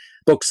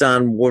books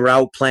on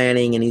route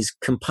planning, and he's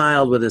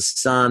compiled with his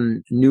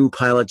son new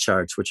pilot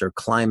charts, which are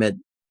climate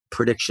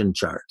prediction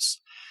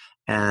charts.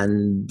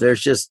 And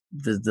there's just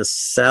the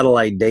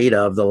satellite data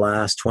of the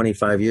last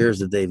 25 years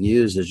that they've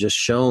used has just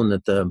shown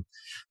that the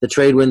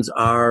trade winds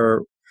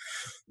are,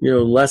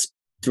 less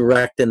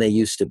direct than they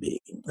used to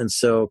be. And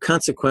so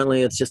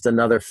consequently, it's just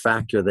another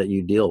factor that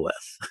you deal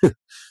with.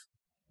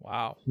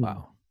 Wow.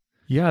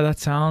 Yeah, that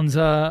sounds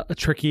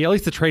tricky. At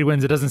least the trade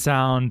winds, it doesn't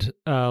sound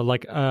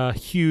like a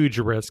huge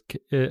risk.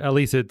 At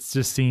least it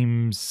just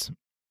seems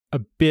a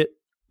bit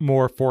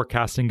more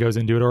forecasting goes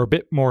into it, or a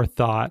bit more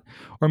thought.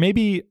 Or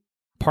maybe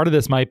part of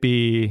this might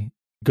be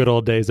good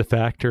old days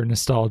effect or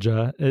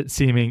nostalgia, it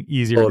seeming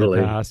easier in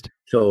the past.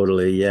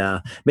 Totally, yeah.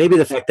 Maybe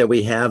the fact that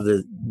we have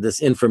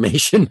this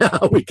information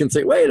now, we can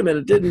say, wait a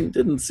minute,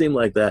 didn't seem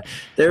like that.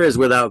 There is,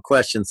 without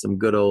question, some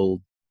good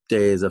old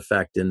days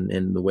effect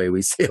in the way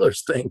we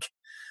sailors think.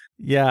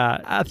 Yeah,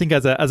 I think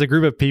as a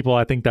group of people,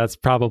 I think that's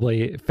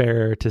probably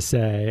fair to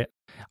say.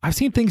 I've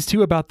seen things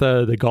too about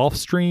the Gulf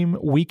Stream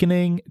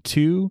weakening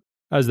too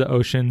as the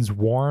oceans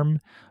warm.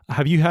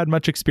 Have you had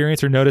much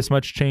experience or noticed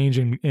much change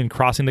in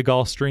crossing the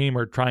Gulf Stream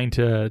or trying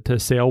to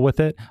sail with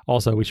it?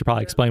 Also, we should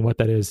probably explain what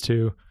that is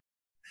too.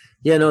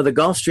 Yeah, no, the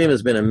Gulf Stream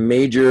has been a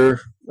major,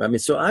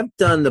 so I've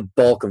done the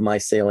bulk of my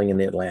sailing in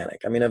the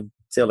Atlantic. I've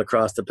sailed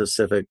across the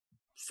Pacific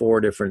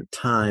 4 different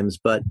times,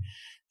 but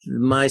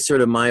my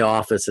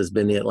office has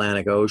been the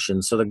Atlantic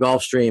Ocean. So the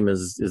Gulf Stream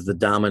is the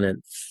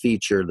dominant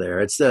feature there.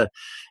 It's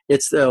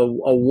a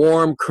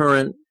warm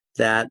current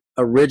that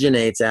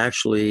originates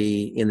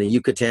actually in the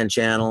Yucatan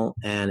Channel,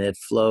 and it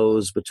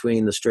flows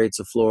between the Straits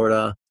of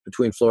Florida,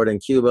 between Florida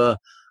and Cuba,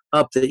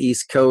 up the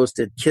East Coast.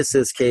 It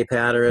kisses Cape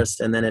Hatteras,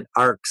 and then it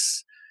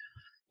arcs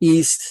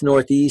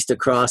northeast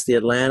across the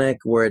Atlantic,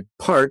 where it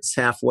parts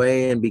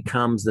halfway and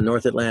becomes the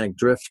North Atlantic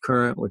Drift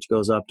Current, which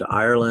goes up to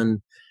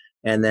Ireland.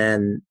 And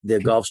then the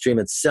Gulf Stream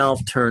itself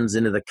turns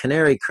into the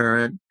Canary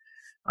Current,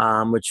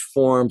 which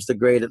forms the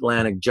Great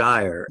Atlantic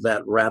Gyre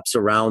that wraps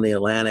around the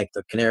Atlantic.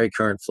 The Canary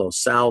Current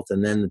flows south,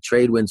 and then the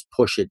trade winds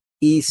push it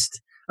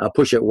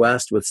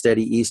west with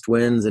steady east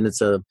winds, and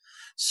it's a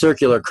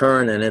circular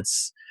current, and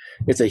it's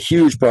a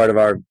huge part of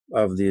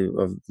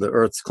the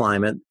Earth's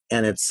climate,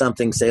 and it's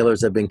something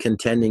sailors have been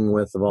contending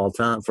with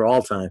for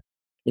all time.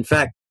 In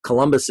fact,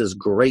 Columbus's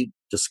great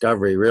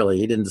discovery, really,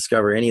 he didn't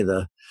discover any of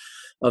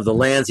the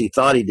lands he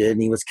thought he did,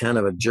 and he was kind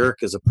of a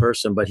jerk as a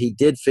person, but he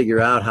did figure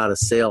out how to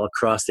sail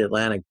across the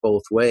Atlantic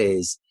both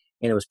ways,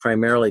 and it was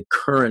primarily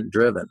current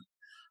driven.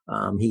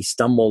 He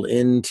stumbled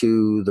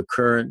into the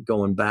current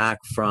going back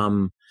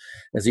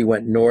as he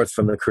went north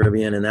from the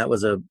Caribbean, and that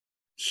was a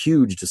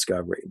huge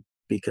discovery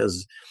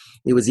because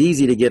it was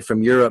easy to get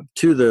from Europe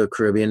to the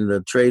Caribbean,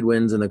 the trade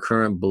winds and the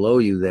current below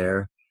you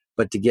there.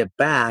 But to get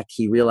back,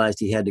 he realized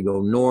he had to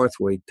go north,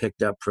 where he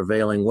picked up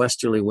prevailing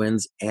westerly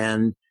winds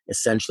and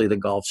essentially the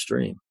Gulf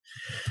Stream.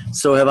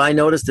 So have I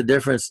noticed a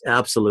difference?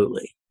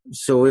 Absolutely.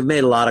 So we've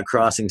made a lot of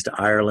crossings to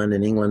Ireland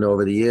and England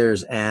over the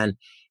years, and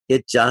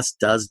it just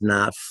does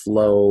not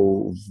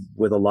flow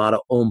with a lot of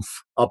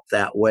oomph up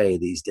that way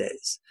these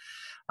days.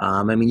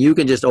 You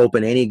can just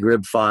open any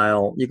Grib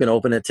file. You can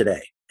open it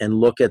today and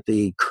look at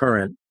the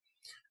current.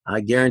 I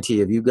guarantee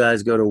you, if you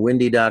guys go to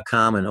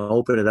windy.com and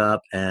open it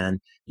up, and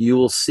you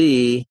will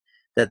see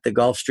that the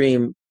Gulf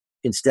Stream,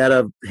 instead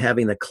of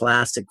having the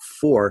classic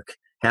fork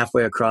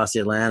halfway across the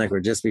Atlantic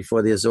or just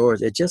before the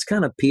Azores, it just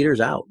kind of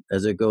peters out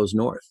as it goes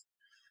north.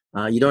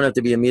 You don't have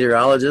to be a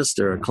meteorologist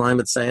or a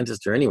climate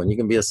scientist or anyone. You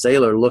can be a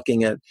sailor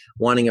looking at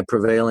wanting a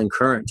prevailing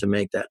current to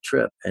make that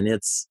trip. And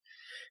it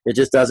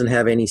just doesn't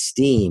have any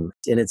steam.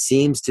 And it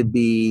seems to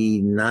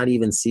be not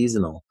even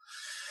seasonal.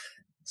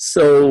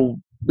 So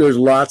there's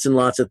lots and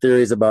lots of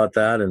theories about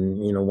that. And,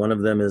 one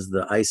of them is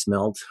the ice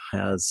melt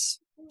has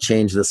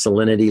changed the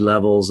salinity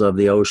levels of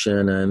the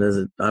ocean.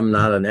 And I'm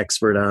not an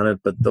expert on it,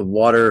 but the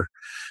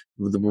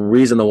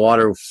reason the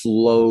water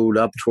flowed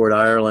up toward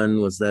Ireland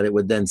was that it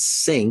would then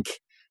sink,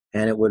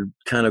 and it would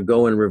kind of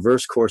go in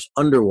reverse course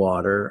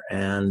underwater.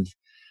 And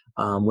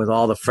with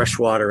all the fresh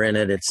water in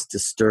it, it's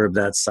disturbed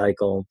that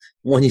cycle.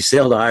 When you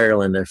sail to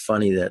Ireland, they're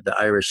funny that the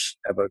Irish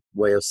have a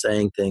way of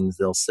saying things.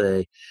 They'll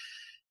say,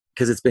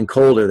 because it's been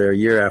colder there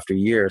year after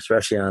year,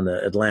 especially on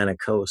the Atlantic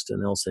coast,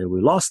 and they'll say,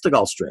 we lost the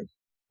Gulf Stream.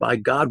 By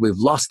God, we've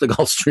lost the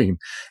Gulf Stream.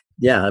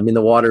 Yeah,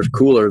 the water's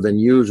cooler than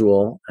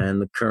usual,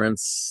 and the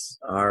currents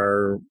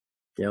are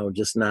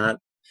just not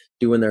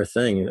doing their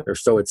thing, or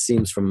so it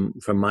seems from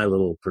my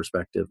little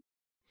perspective.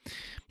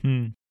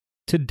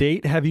 To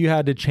date, have you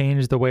had to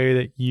change the way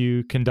that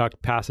you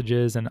conduct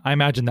passages? And I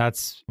imagine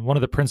that's one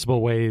of the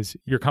principal ways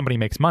your company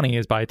makes money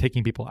is by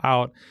taking people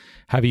out.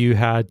 Have you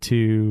had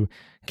to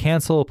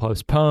cancel,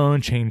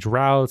 postpone, change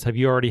routes? Have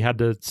you already had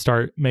to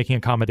start making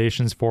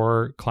accommodations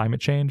for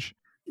climate change?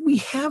 We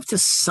have to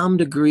some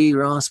degree,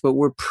 Ross, but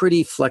we're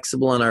pretty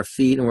flexible on our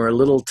feet, and we're a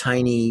little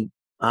tiny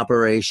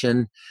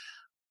operation.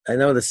 I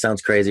know this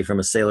sounds crazy from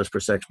a sailor's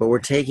perspective, but we're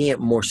taking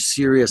it more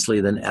seriously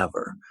than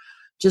ever.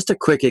 Just a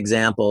quick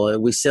example,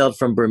 we sailed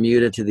from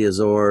Bermuda to the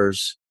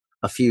Azores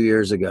a few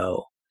years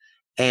ago.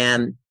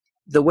 And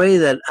the way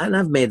that, and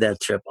I've made that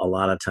trip a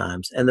lot of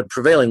times, and the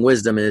prevailing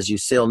wisdom is you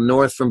sail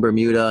north from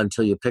Bermuda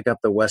until you pick up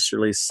the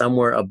westerlies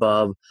somewhere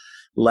above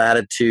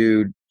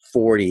latitude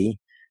 40,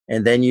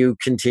 and then you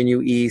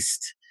continue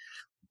east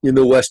in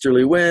the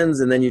westerly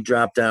winds, and then you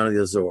drop down to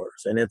the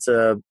Azores. And it's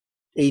a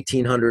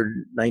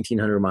 1,800,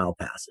 1,900 mile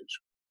passage.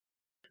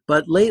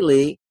 But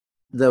lately,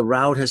 the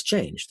route has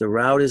changed. The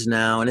route is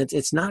now, and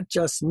it's not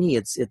just me,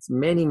 it's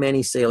many,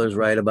 many sailors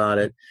write about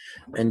it.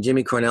 And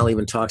Jimmy Cornell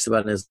even talks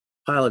about it in his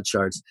pilot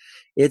charts.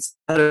 It's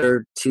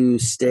better to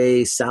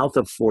stay south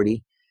of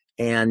 40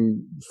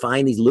 and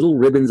find these little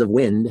ribbons of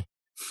wind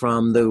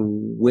from the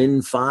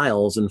wind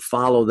files and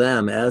follow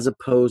them, as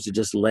opposed to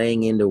just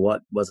laying into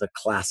what was a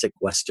classic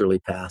westerly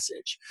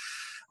passage,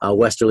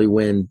 westerly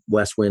wind,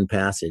 west wind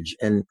passage.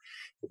 And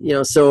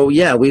so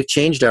yeah, we've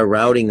changed our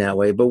routing that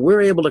way, but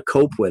we're able to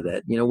cope with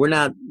it.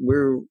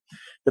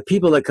 The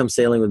people that come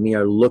sailing with me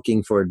are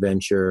looking for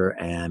adventure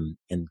and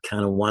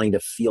kind of wanting to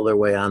feel their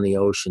way on the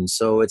ocean.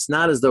 So it's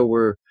not as though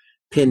we're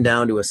pinned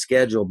down to a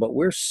schedule, but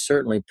we're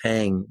certainly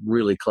paying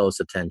really close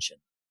attention.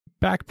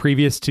 Back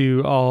previous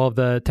to all of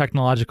the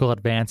technological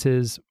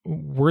advances,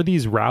 were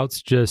these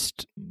routes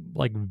just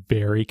like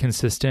very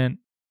consistent?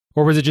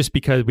 Or was it just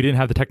because we didn't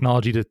have the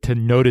technology to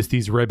notice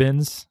these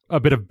ribbons? A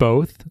bit of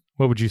both?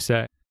 What would you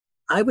say?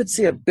 I would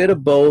say a bit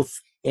of both,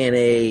 and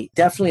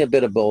definitely a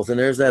bit of both. And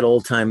there's that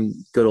old time,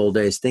 good old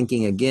days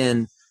thinking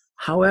again.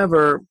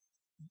 However,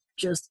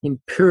 just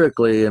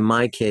empirically, in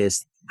my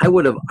case, I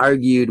would have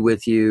argued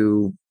with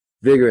you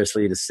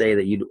vigorously to say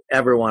that you'd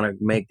ever want to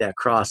make that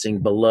crossing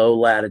below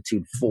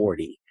latitude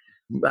 40.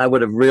 I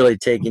would have really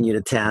taken you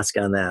to task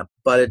on that.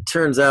 But it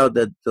turns out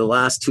that the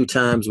last 2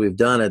 times we've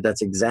done it,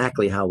 that's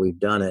exactly how we've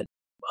done it,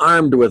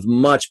 armed with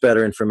much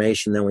better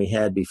information than we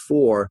had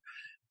before.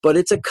 But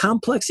it's a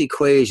complex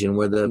equation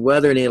where the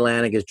weather in the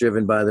Atlantic is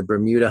driven by the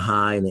Bermuda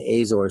high and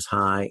the Azores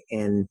high.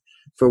 And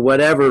for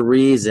whatever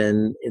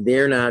reason,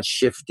 they're not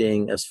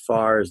shifting as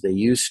far as they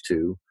used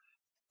to,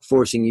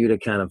 forcing you to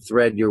kind of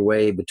thread your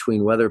way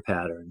between weather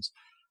patterns.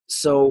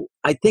 So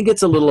I think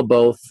it's a little of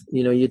both.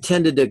 You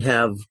tended to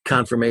have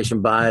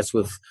confirmation bias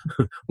with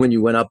when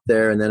you went up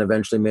there and then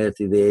eventually made it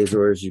to the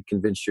Azores, you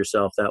convinced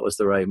yourself that was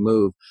the right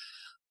move.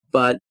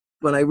 But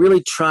when I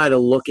really try to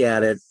look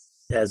at it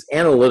as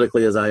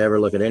analytically as I ever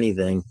look at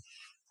anything,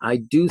 I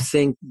do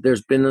think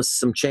there's been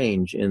some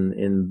change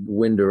in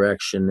wind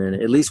direction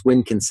and at least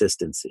wind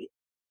consistency.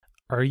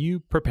 Are you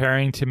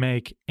preparing to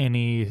make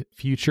any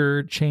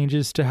future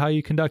changes to how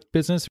you conduct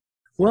business?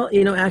 Well,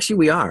 actually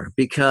we are,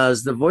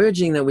 because the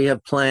voyaging that we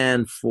have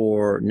planned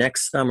for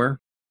next summer,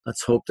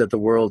 let's hope that the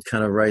world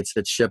kind of rights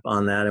its ship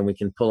on that and we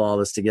can pull all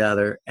this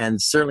together.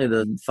 And certainly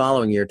the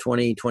following year,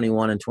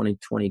 2021 and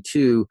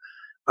 2022,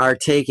 are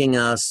taking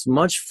us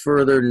much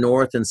further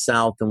north and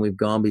south than we've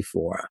gone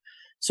before.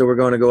 So we're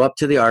going to go up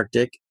to the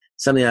Arctic,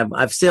 something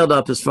I've sailed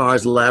up as far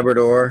as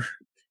Labrador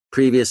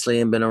previously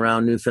and been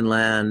around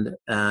Newfoundland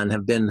and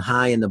have been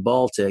high in the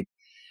Baltic.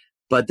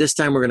 But this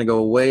time we're going to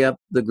go way up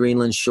the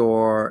Greenland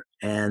shore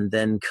and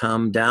then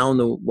come down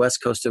the west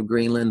coast of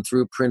Greenland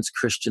through Prince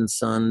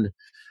Christiansund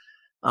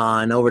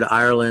and over to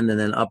Ireland and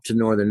then up to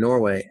northern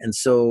Norway. And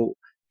so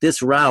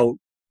this route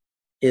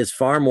is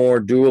far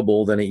more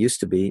doable than it used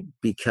to be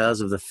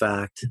because of the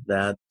fact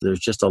that there's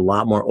just a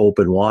lot more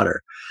open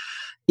water.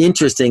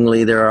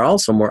 Interestingly, there are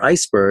also more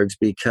icebergs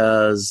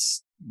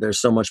because there's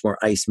so much more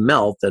ice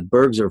melt that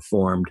bergs are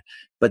formed.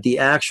 But the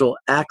actual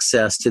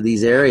access to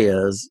these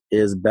areas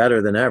is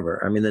better than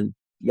ever. I mean, the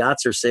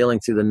yachts are sailing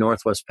through the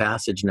Northwest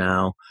Passage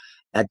now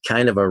at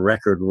kind of a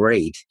record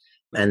rate,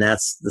 and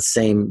that's the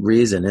same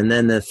reason. And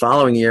then the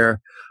following year,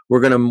 we're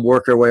going to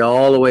work our way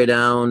all the way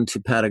down to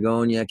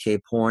Patagonia,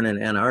 Cape Horn,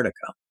 and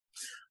Antarctica.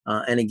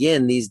 And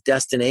again, these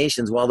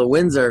destinations, while the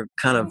winds are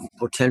kind of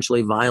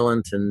potentially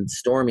violent and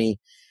stormy,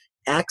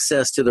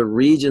 access to the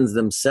regions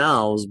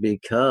themselves,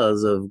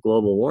 because of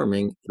global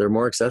warming, they're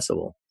more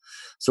accessible.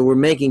 So we're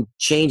making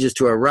changes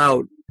to our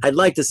route. I'd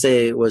like to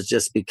say it was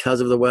just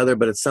because of the weather,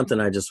 but it's something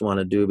I just want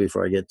to do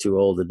before I get too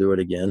old to do it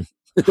again.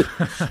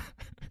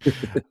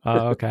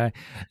 Okay.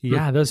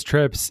 Yeah, those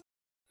trips,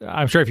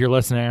 I'm sure if you're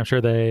listening, I'm sure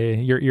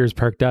your ears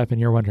perked up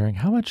and you're wondering,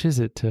 how much is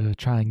it to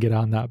try and get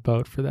on that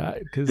boat for that?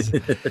 Because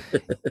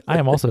I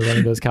am also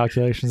running those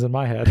calculations in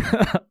my head.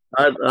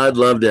 I'd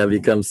love to have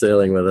you come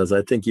sailing with us.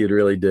 I think you'd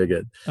really dig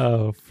it.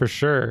 Oh, for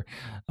sure.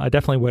 I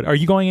definitely would. Are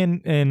you going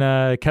in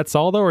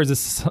Quetzal though, or is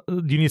this,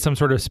 do you need some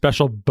sort of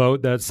special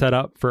boat that's set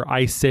up for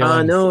ice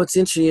sailing? No, it's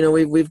interesting.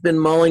 We've been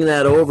mulling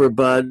that over,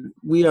 but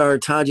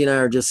Taji and I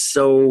are just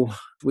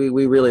we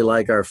really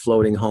like our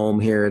floating home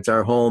here. It's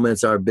our home,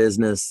 it's our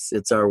business,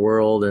 it's our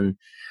world, and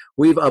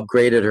we've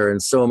upgraded her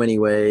in so many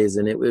ways.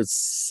 And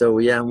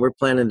we're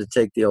planning to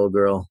take the old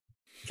girl.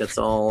 That's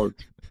all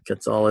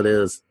it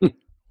is.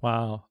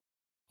 Wow.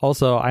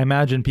 Also, I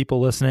imagine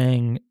people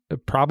listening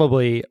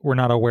probably were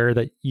not aware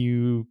that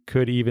you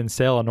could even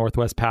sail a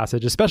Northwest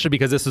Passage, especially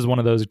because this is one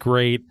of those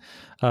great,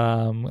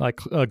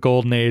 like a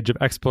golden age of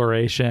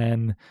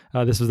exploration.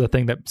 This was the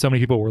thing that so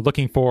many people were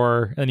looking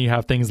for. And you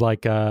have things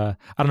like, I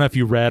don't know if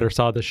you read or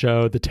saw the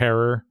show, The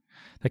Terror,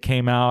 that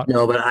came out.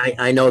 No, but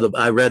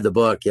I read the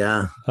book.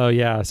 Yeah. Oh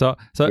yeah. So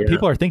Yeah.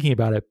 people are thinking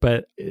about it,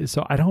 but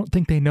so I don't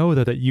think they know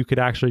though that you could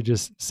actually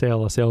just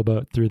sail a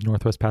sailboat through the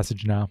Northwest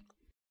Passage now.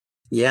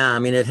 Yeah, I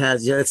mean,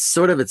 it's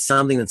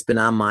something that's been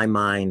on my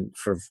mind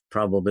for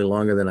probably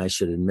longer than I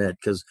should admit.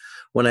 Because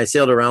when I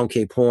sailed around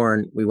Cape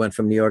Horn, we went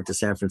from New York to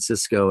San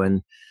Francisco,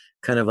 and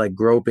kind of like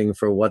groping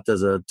for what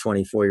does a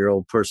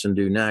 24-year-old person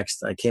do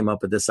next, I came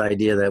up with this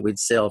idea that we'd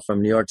sail from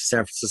New York to San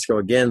Francisco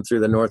again through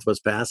the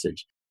Northwest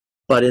Passage.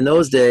 But in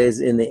those days,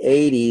 in the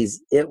 80s,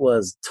 it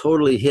was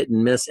totally hit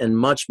and miss, and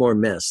much more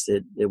missed.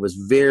 There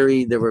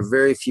were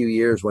very few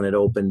years when it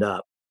opened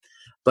up.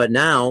 But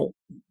now,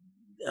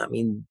 I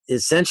mean,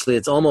 essentially,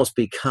 it's almost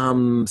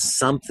become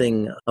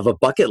something of a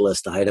bucket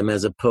list item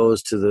as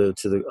opposed to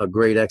a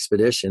great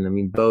expedition. I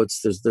mean,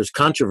 boats. There's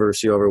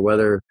controversy over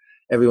whether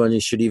everyone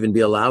should even be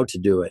allowed to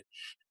do it,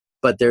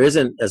 but there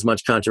isn't as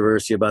much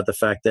controversy about the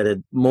fact that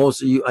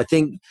I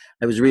think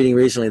I was reading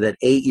recently that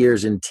 8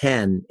 years in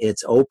 10,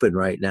 it's open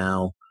right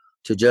now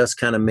to just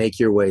kind of make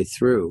your way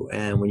through.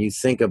 And when you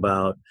think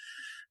about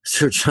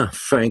Sir John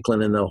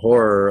Franklin and the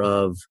horror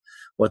of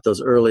what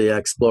those early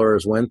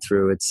explorers went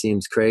through, it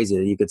seems crazy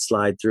that you could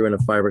slide through in a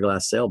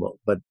fiberglass sailboat,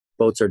 but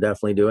boats are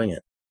definitely doing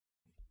it.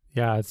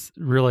 Yeah, it's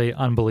really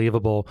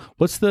unbelievable.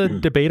 What's the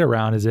debate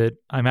around?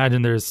 I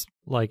imagine there's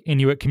like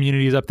Inuit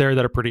communities up there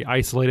that are pretty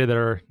isolated, that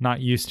are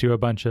not used to a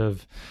bunch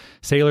of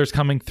sailors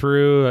coming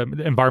through,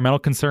 environmental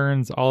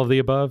concerns, all of the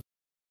above.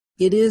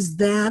 It is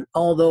that,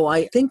 although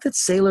I think that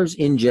sailors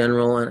in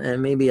general,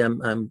 and maybe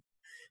I'm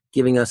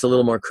giving us a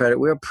little more credit,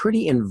 we are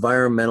pretty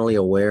environmentally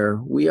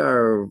aware. We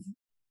are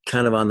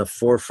kind of on the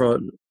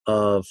forefront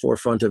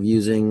of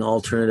using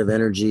alternative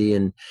energy,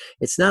 and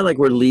it's not like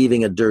we're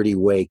leaving a dirty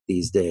wake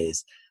these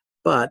days.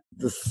 But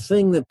the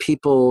thing that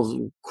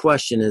people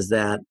question is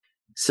that,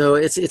 so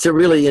it's a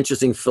really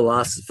interesting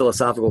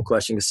philosophical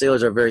question, because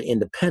sailors are very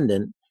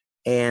independent,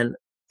 and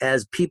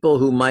as people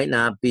who might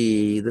not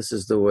be, this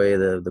is the way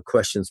the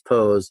questions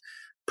pose,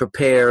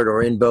 prepared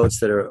or in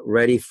boats that are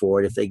ready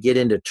for it, if they get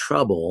into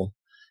trouble,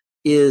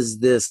 is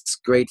this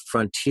great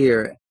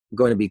frontier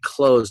going to be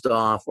closed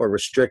off or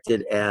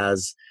restricted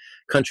as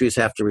countries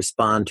have to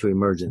respond to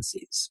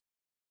emergencies?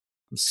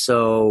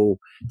 So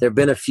there have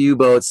been a few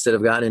boats that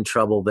have gotten in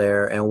trouble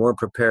there and weren't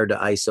prepared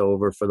to ice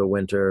over for the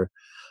winter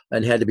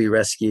and had to be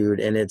rescued.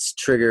 And it's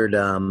triggered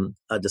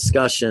a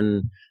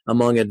discussion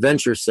among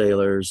adventure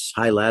sailors,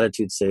 high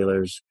latitude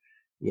sailors,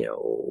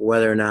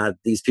 whether or not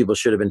these people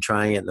should have been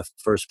trying it in the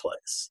first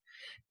place.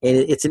 And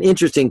it's an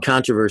interesting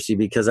controversy,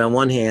 because on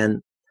one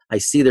hand, I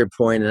see their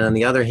point, and on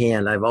the other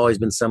hand, I've always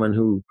been someone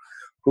who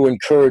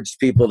encouraged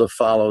people to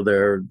follow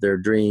their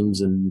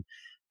dreams and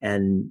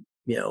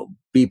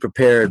be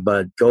prepared,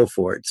 but go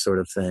for it, sort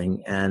of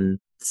thing. And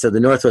so the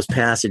Northwest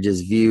Passage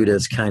is viewed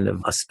as kind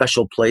of a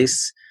special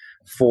place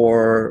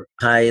for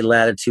high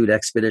latitude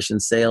expedition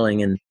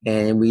sailing,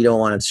 and we don't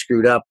want it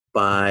screwed up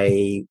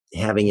by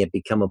having it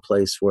become a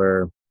place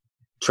where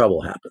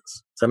trouble happens.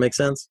 Does that make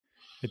sense?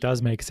 It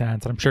does make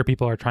sense. And I'm sure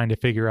people are trying to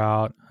figure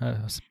out,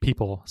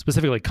 people,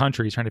 specifically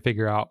countries, trying to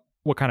figure out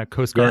what kind of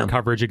Coast Guard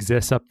coverage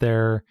exists up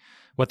there,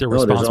 what they're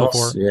responsible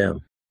for. Yeah.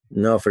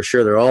 No, for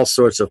sure. There are all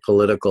sorts of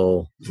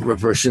political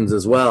reversions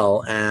as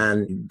well,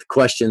 and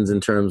questions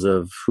in terms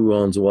of who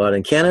owns what.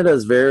 And Canada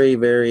is very,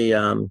 very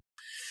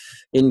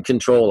in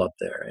control up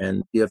there,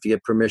 and you have to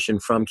get permission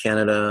from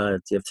Canada.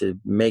 You have to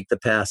make the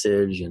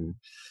passage, and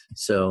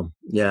so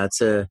it's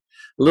a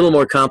little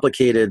more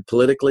complicated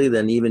politically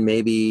than even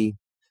maybe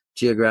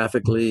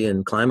geographically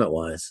and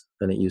climate-wise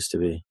than it used to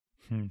be.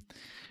 And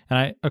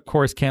I, of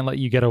course, can't let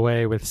you get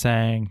away with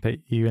saying that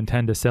you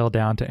intend to sail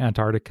down to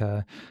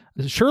Antarctica.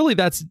 Surely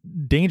that's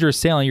dangerous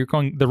sailing. You're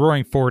going the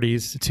Roaring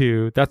Forties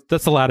to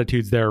that's the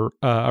latitudes there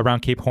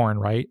around Cape Horn,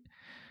 right?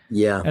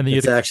 Yeah, and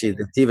it's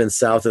even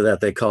south of that.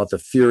 They call it the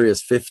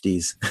Furious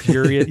 50s.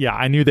 Furious, yeah.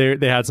 I knew they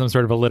had some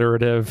sort of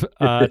alliterative,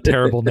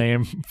 terrible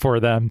name for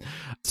them.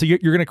 So you're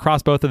going to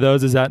cross both of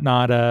those. Is that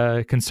not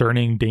a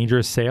concerning,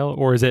 dangerous sail,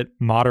 or is it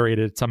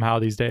moderated somehow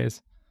these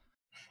days?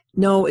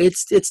 No,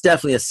 it's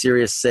definitely a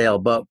serious sail.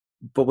 But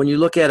when you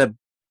look at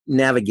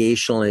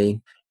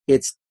navigationally,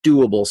 it's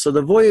doable. So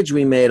the voyage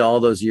we made all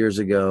those years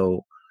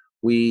ago,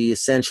 we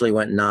essentially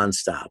went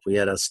nonstop. We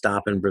had a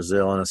stop in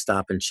Brazil and a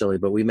stop in Chile,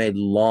 but we made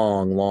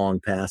long,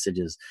 long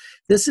passages.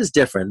 This is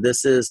different.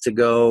 This is to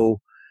go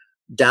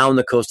down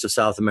the coast of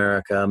South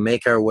America,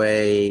 make our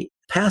way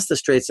past the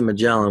Straits of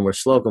Magellan where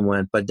Slocum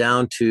went, but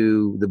down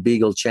to the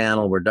Beagle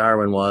Channel where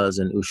Darwin was,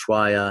 and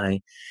Ushuaia.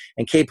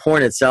 And Cape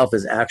Horn itself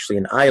is actually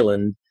an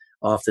island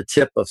off the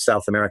tip of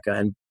South America.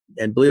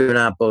 And believe it or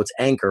not, boats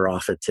anchor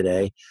off it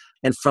today.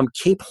 And from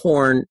Cape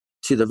Horn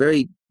to the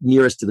very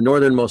nearest, to the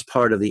northernmost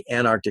part of the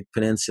Antarctic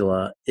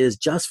Peninsula is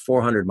just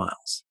 400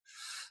 miles.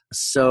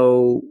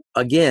 So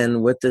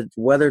again, with the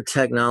weather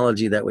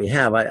technology that we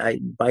have, I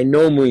by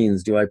no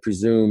means do I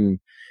presume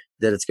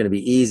that it's going to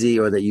be easy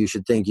or that you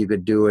should think you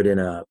could do it in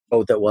a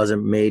boat that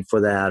wasn't made for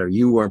that or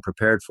you weren't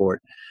prepared for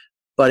it.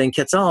 But in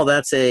Quetzal,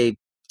 that's a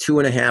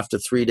 2.5 to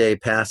 3 day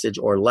passage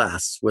or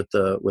less with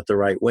the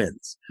right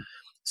winds.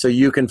 So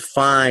you can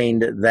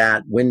find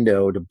that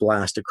window to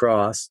blast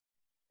across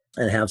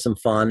and have some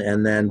fun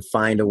and then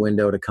find a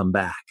window to come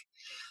back.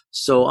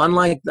 So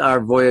unlike our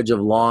voyage of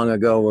long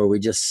ago where we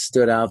just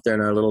stood out there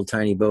in our little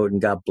tiny boat and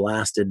got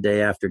blasted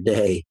day after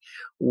day,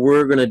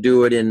 we're going to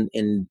do it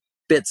in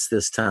bits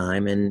this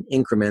time, in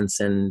increments,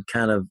 and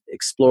kind of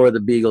explore the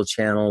Beagle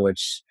Channel,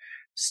 which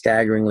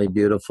staggeringly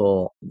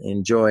beautiful,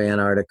 enjoy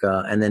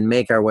Antarctica, and then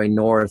make our way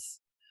north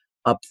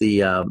up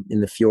the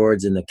in the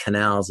fjords and the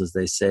canals, as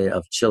they say,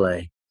 of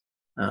Chile,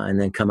 and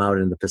then come out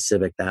in the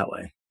Pacific that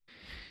way.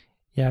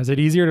 Yeah, is it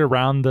easier to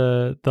round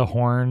the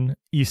Horn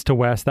east to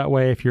west that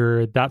way if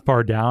you're that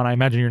far down? I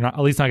imagine you're not,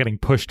 at least not getting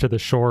pushed to the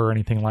shore or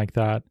anything like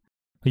that.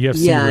 You have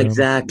sea room.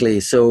 Exactly.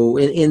 So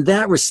in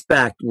that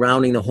respect,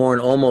 rounding the Horn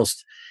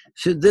almost,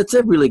 that's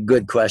a really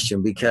good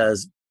question,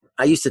 because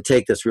I used to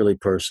take this really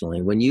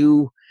personally. When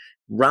you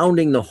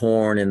rounding the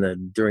Horn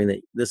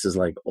this is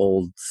like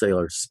old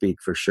sailor speak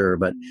for sure,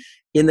 but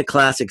in the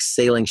classic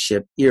sailing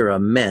ship era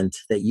meant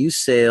that you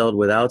sailed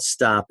without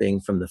stopping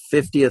from the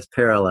 50th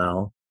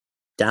parallel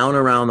down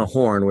around the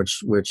Horn,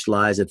 which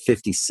lies at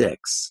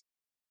 56,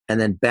 and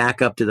then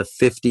back up to the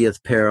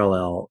 50th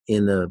parallel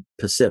in the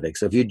Pacific.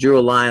 So if you drew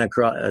a line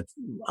across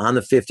on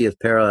the 50th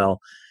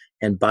parallel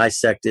and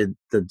bisected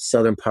the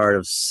southern part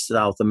of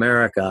South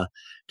America,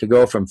 to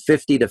go from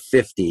 50 to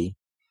 50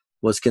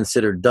 was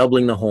considered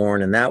doubling the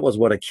Horn, and that was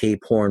what a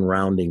Cape Horn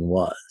rounding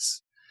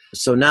was.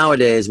 So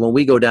nowadays, when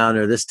we go down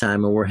there this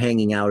time and we're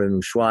hanging out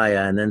in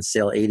Ushuaia and then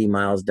sail 80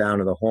 miles down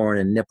to the Horn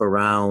and nip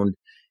around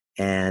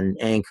and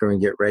anchor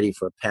and get ready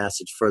for a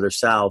passage further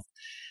south,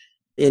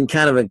 in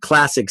kind of a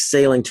classic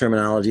sailing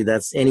terminology,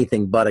 that's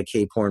anything but a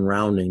Cape Horn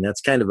rounding.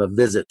 That's kind of a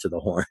visit to the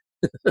Horn,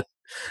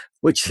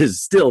 which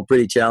is still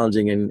pretty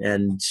challenging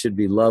and should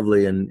be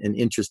lovely and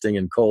interesting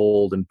and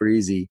cold and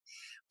breezy.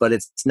 But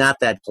it's not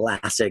that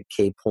classic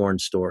Cape Horn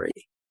story.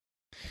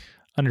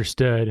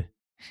 Understood.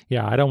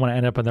 Yeah, I don't want to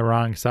end up on the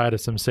wrong side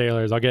of some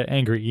sailors. I'll get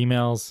angry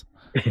emails.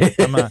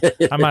 I'm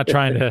not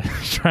trying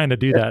to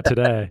do that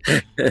today.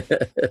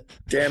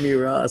 Damn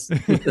you, Ross.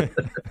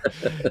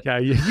 Yeah,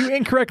 you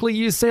incorrectly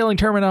use sailing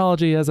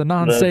terminology as a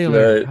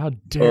non-sailor. Right. How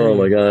dare Oh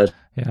my God.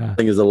 Yeah. I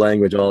think it's a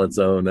language all its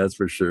own, that's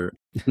for sure.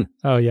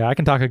 Oh yeah, I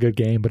can talk a good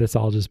game, but it's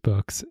all just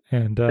books,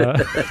 and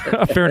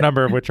a fair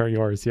number of which are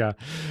yours. Yeah.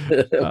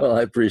 Well,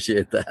 I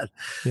appreciate that.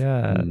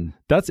 Yeah,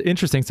 that's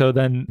interesting. So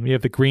then we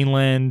have the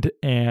Greenland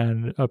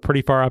and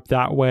pretty far up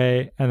that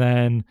way, and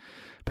then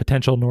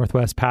potential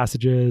Northwest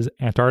passages,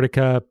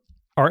 Antarctica.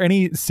 Are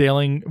any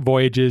sailing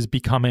voyages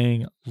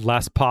becoming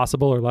less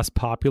possible or less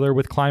popular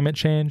with climate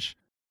change?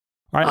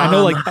 I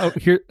know,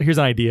 here's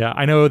an idea.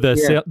 I know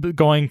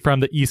going from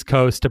the East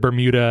Coast to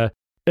Bermuda,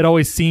 it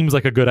always seems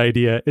like a good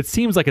idea. It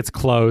seems like it's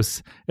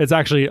close. It's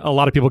actually a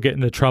lot of people get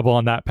into trouble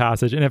on that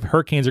passage. And if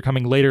hurricanes are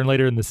coming later and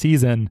later in the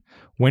season,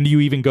 when do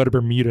you even go to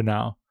Bermuda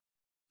now?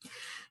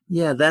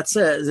 Yeah,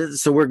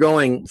 so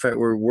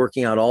we're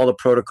working out all the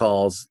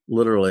protocols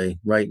literally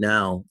right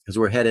now because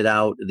we're headed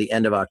out at the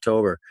end of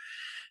October.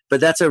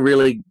 But that's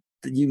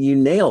you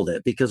nailed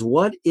it, because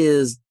what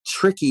is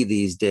tricky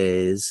these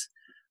days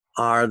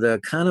are the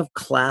kind of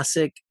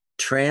classic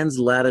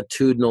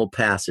translatitudinal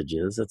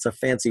passages. That's a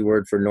fancy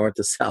word for north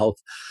to south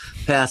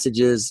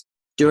passages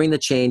during the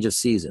change of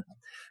season.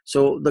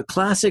 So the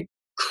classic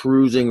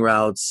cruising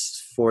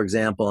routes, for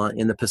example,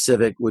 in the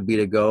Pacific would be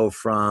to go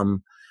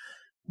from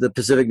the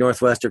Pacific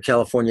Northwest or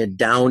California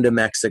down to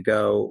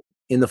Mexico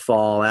in the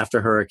fall after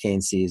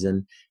hurricane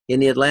season. In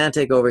the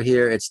Atlantic over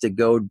here, it's to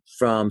go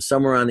from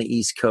somewhere on the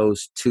East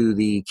Coast to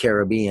the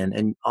Caribbean,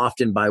 and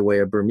often by way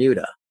of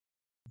Bermuda.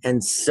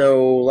 And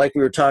so, like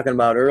we were talking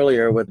about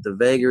earlier with the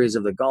vagaries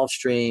of the Gulf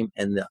Stream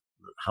and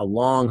how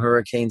long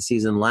hurricane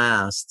season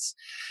lasts,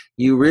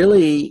 you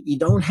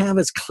don't have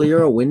as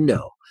clear a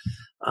window.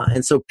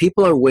 And so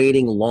people are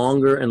waiting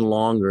longer and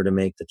longer to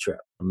make the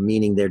trip,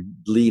 meaning they're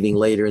leaving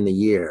later in the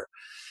year.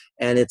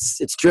 And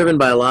it's driven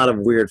by a lot of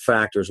weird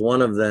factors.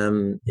 One of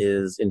them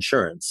is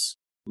insurance.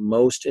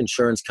 Most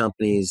insurance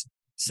companies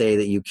say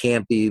that you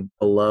can't be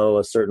below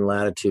a certain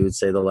latitude,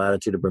 say the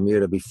latitude of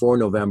Bermuda, before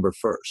November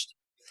 1st.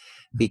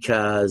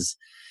 Because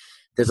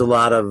there's a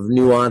lot of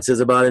nuances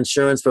about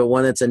insurance, but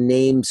when it's a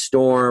named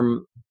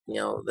storm,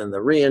 then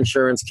the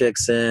reinsurance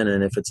kicks in.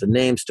 And if it's a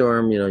named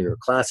storm, your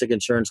classic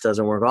insurance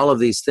doesn't work, all of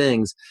these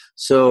things.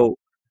 So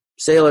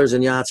sailors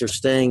and yachts are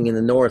staying in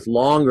the North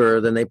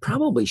longer than they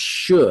probably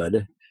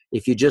should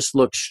if you just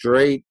look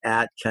straight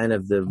at kind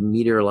of the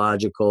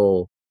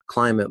meteorological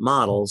climate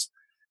models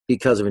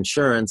because of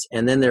insurance.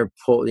 And then they're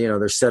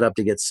set up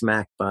to get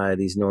smacked by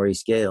these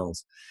northeast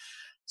gales.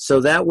 So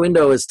that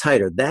window is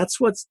tighter. That's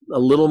what's a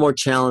little more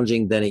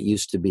challenging than it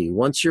used to be.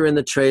 Once you're in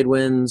the trade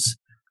winds,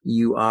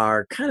 you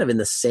are kind of in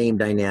the same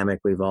dynamic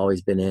we've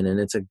always been in, and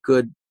it's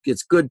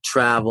good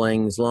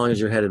traveling as long as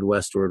you're headed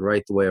westward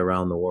right the way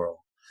around the world.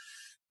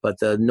 But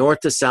the north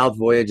to south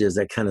voyages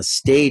that kind of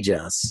stage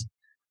us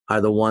are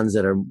the ones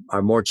that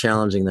are more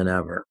challenging than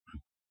ever.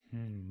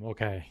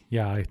 Okay.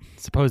 Yeah, I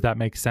suppose that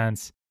makes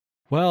sense.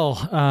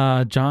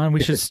 Well, John,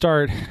 we should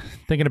start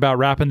thinking about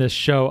wrapping this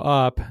show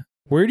up.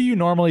 Where do you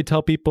normally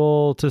tell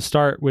people to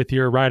start with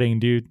your writing?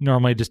 Do you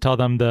normally just tell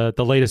them the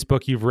latest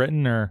book you've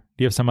written, or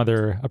do you have some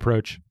other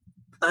approach?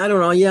 I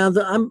don't know. Yeah,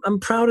 I'm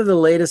proud of the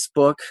latest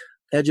book.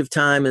 Edge of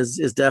Time is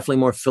definitely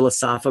more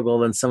philosophical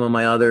than some of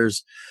my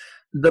others.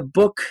 The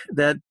book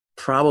that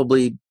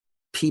probably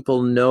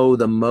people know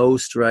the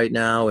most right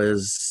now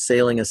is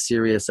Sailing a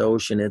Serious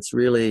Ocean. It's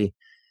really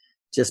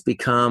just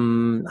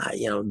become,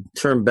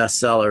 term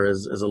bestseller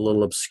is a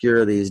little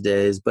obscure these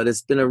days, but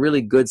it's been a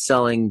really good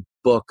selling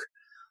book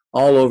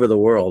all over the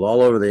world,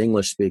 all over the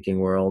English-speaking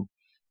world.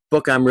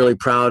 Book I'm really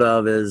proud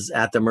of is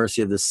At the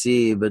Mercy of the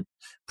Sea, but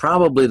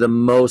probably the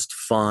most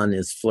fun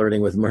is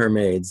Flirting with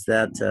Mermaids.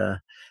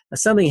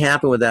 Something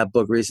happened with that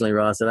book recently,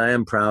 Ross, that I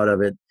am proud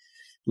of it.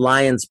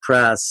 Lions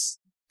Press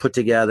put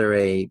together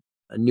a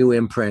new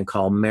imprint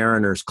called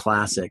Mariner's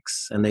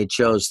Classics, and they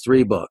chose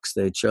 3 books.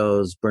 They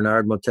chose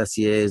Bernard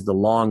Moitessier's The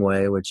Long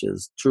Way, which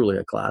is truly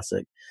a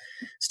classic.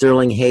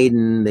 Sterling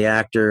Hayden, the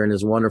actor, in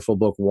his wonderful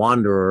book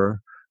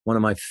Wanderer, one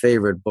of my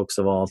favorite books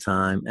of all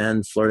time,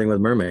 and Flirting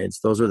with Mermaids.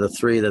 Those were the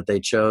 3 that they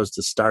chose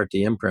to start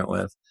the imprint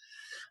with,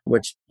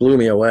 which blew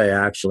me away,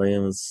 actually. It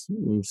was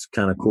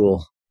kind of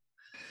cool.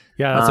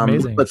 Yeah, that's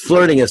amazing. But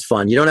flirting is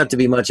fun. You don't have to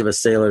be much of a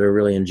sailor to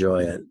really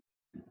enjoy it.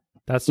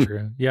 That's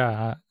true.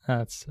 Yeah,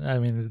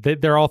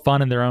 they're all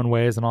fun in their own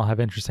ways and all have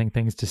interesting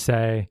things to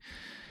say.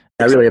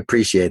 I really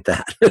appreciate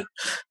that.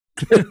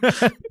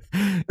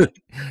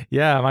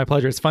 Yeah, my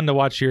pleasure. It's fun to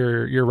watch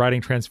your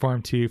writing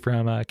transform too,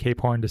 from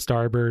Cape Horn to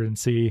Starboard, and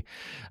see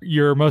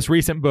your most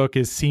recent book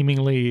is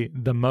seemingly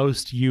the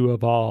most you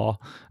of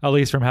all, at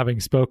least from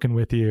having spoken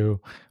with you.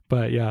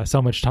 But yeah,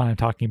 so much time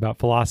talking about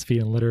philosophy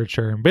and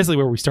literature, and basically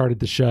where we started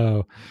the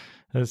show.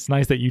 It's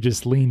nice that you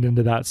just leaned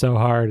into that so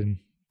hard, and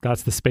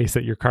that's the space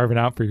that you're carving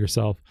out for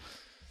yourself.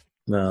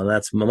 No,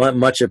 that's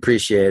much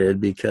appreciated,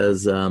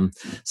 because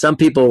some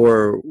people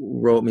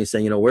wrote me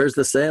saying, where's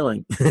the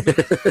sailing?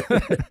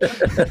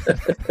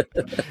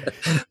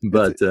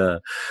 But,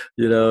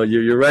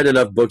 you write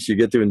enough books, you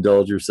get to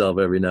indulge yourself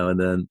every now and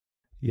then.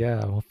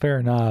 Yeah, well, fair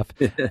enough.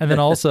 And then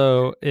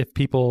also, if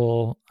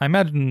people, I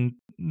imagine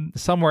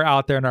somewhere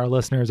out there in our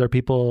listeners are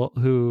people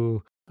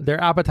who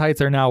their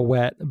appetites are now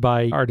whet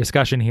by our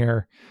discussion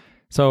here.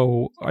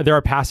 So there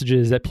are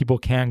passages that people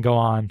can go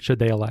on should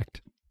they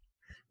elect.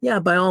 Yeah,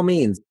 by all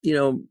means.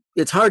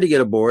 It's hard to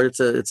get aboard.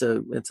 It's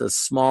a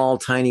small,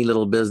 tiny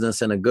little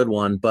business, and a good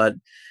one, but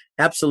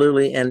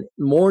absolutely. And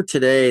more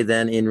today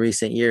than in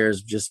recent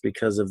years, just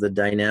because of the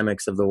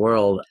dynamics of the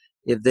world.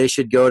 If they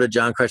should go to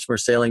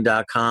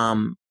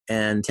johnkretschmersailing.com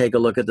and take a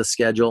look at the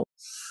schedule.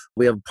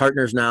 We have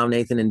partners now,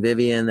 Nathan and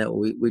Vivian, that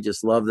we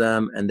just love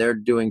them, and they're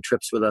doing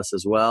trips with us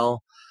as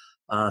well.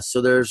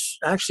 So there's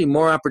actually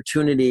more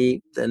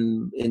opportunity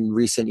than in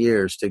recent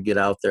years to get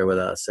out there with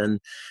us. And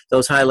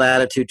those high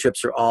latitude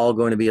trips are all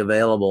going to be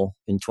available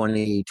in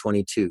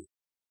 2022.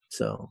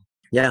 So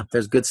yeah,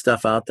 there's good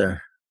stuff out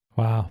there.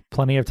 Wow.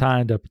 Plenty of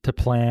time to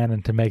plan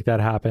and to make that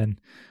happen.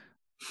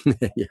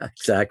 Yeah,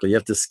 exactly. You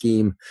have to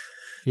scheme.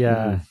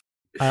 Yeah,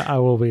 I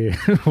will be.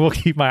 We'll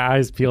keep my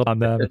eyes peeled on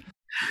them.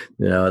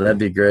 That'd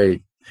be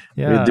great.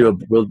 Yeah.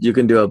 You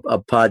can do a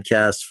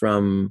podcast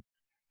from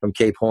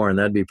Cape Horn.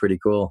 That'd be pretty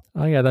cool.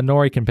 Oh yeah, the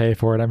Nori can pay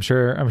for it. I'm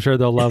sure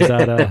they'll love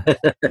that.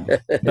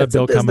 That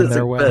bill coming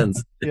their way.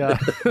 Yeah.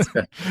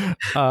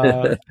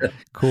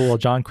 Cool.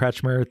 John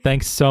Kretschmer,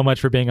 thanks so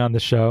much for being on the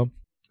show.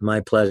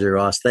 My pleasure,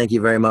 Ross. Thank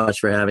you very much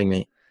for having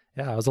me.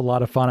 Yeah, it was a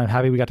lot of fun. I'm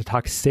happy we got to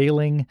talk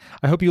sailing.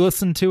 I hope you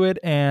listened to it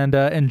and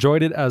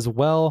enjoyed it as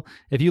well.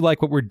 If you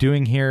like what we're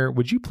doing here,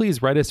 would you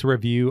please write us a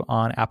review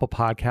on Apple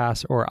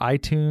Podcasts or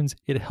iTunes?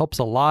 It helps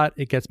a lot.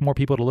 It gets more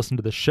people to listen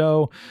to the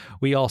show.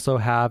 We also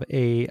have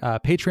a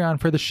Patreon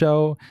for the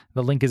show.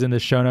 The link is in the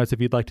show notes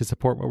if you'd like to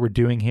support what we're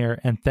doing here.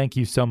 And thank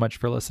you so much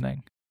for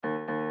listening.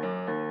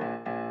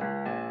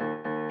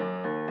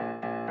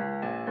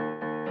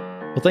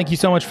 Well, thank you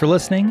so much for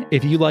listening.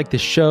 If you like the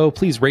show,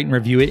 please rate and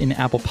review it in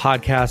Apple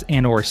Podcasts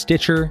and or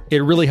Stitcher.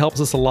 It really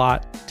helps us a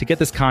lot to get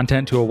this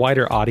content to a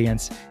wider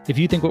audience. If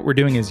you think what we're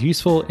doing is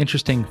useful,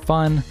 interesting,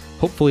 fun,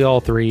 hopefully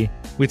all 3,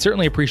 we'd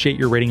certainly appreciate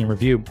your rating and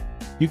review.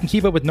 You can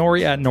keep up with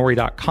Nori at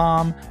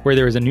nori.com, where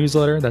there is a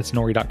newsletter. That's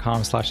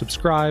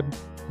nori.com/subscribe.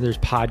 There's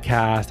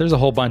podcasts. There's a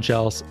whole bunch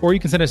else. Or you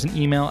can send us an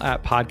email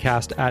at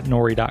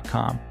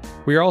podcast@nori.com.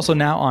 We are also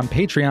now on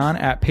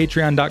Patreon at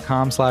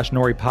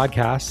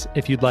patreon.com/noripodcasts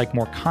if you'd like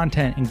more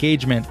content,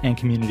 engagement, and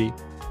community.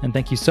 And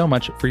thank you so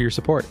much for your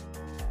support.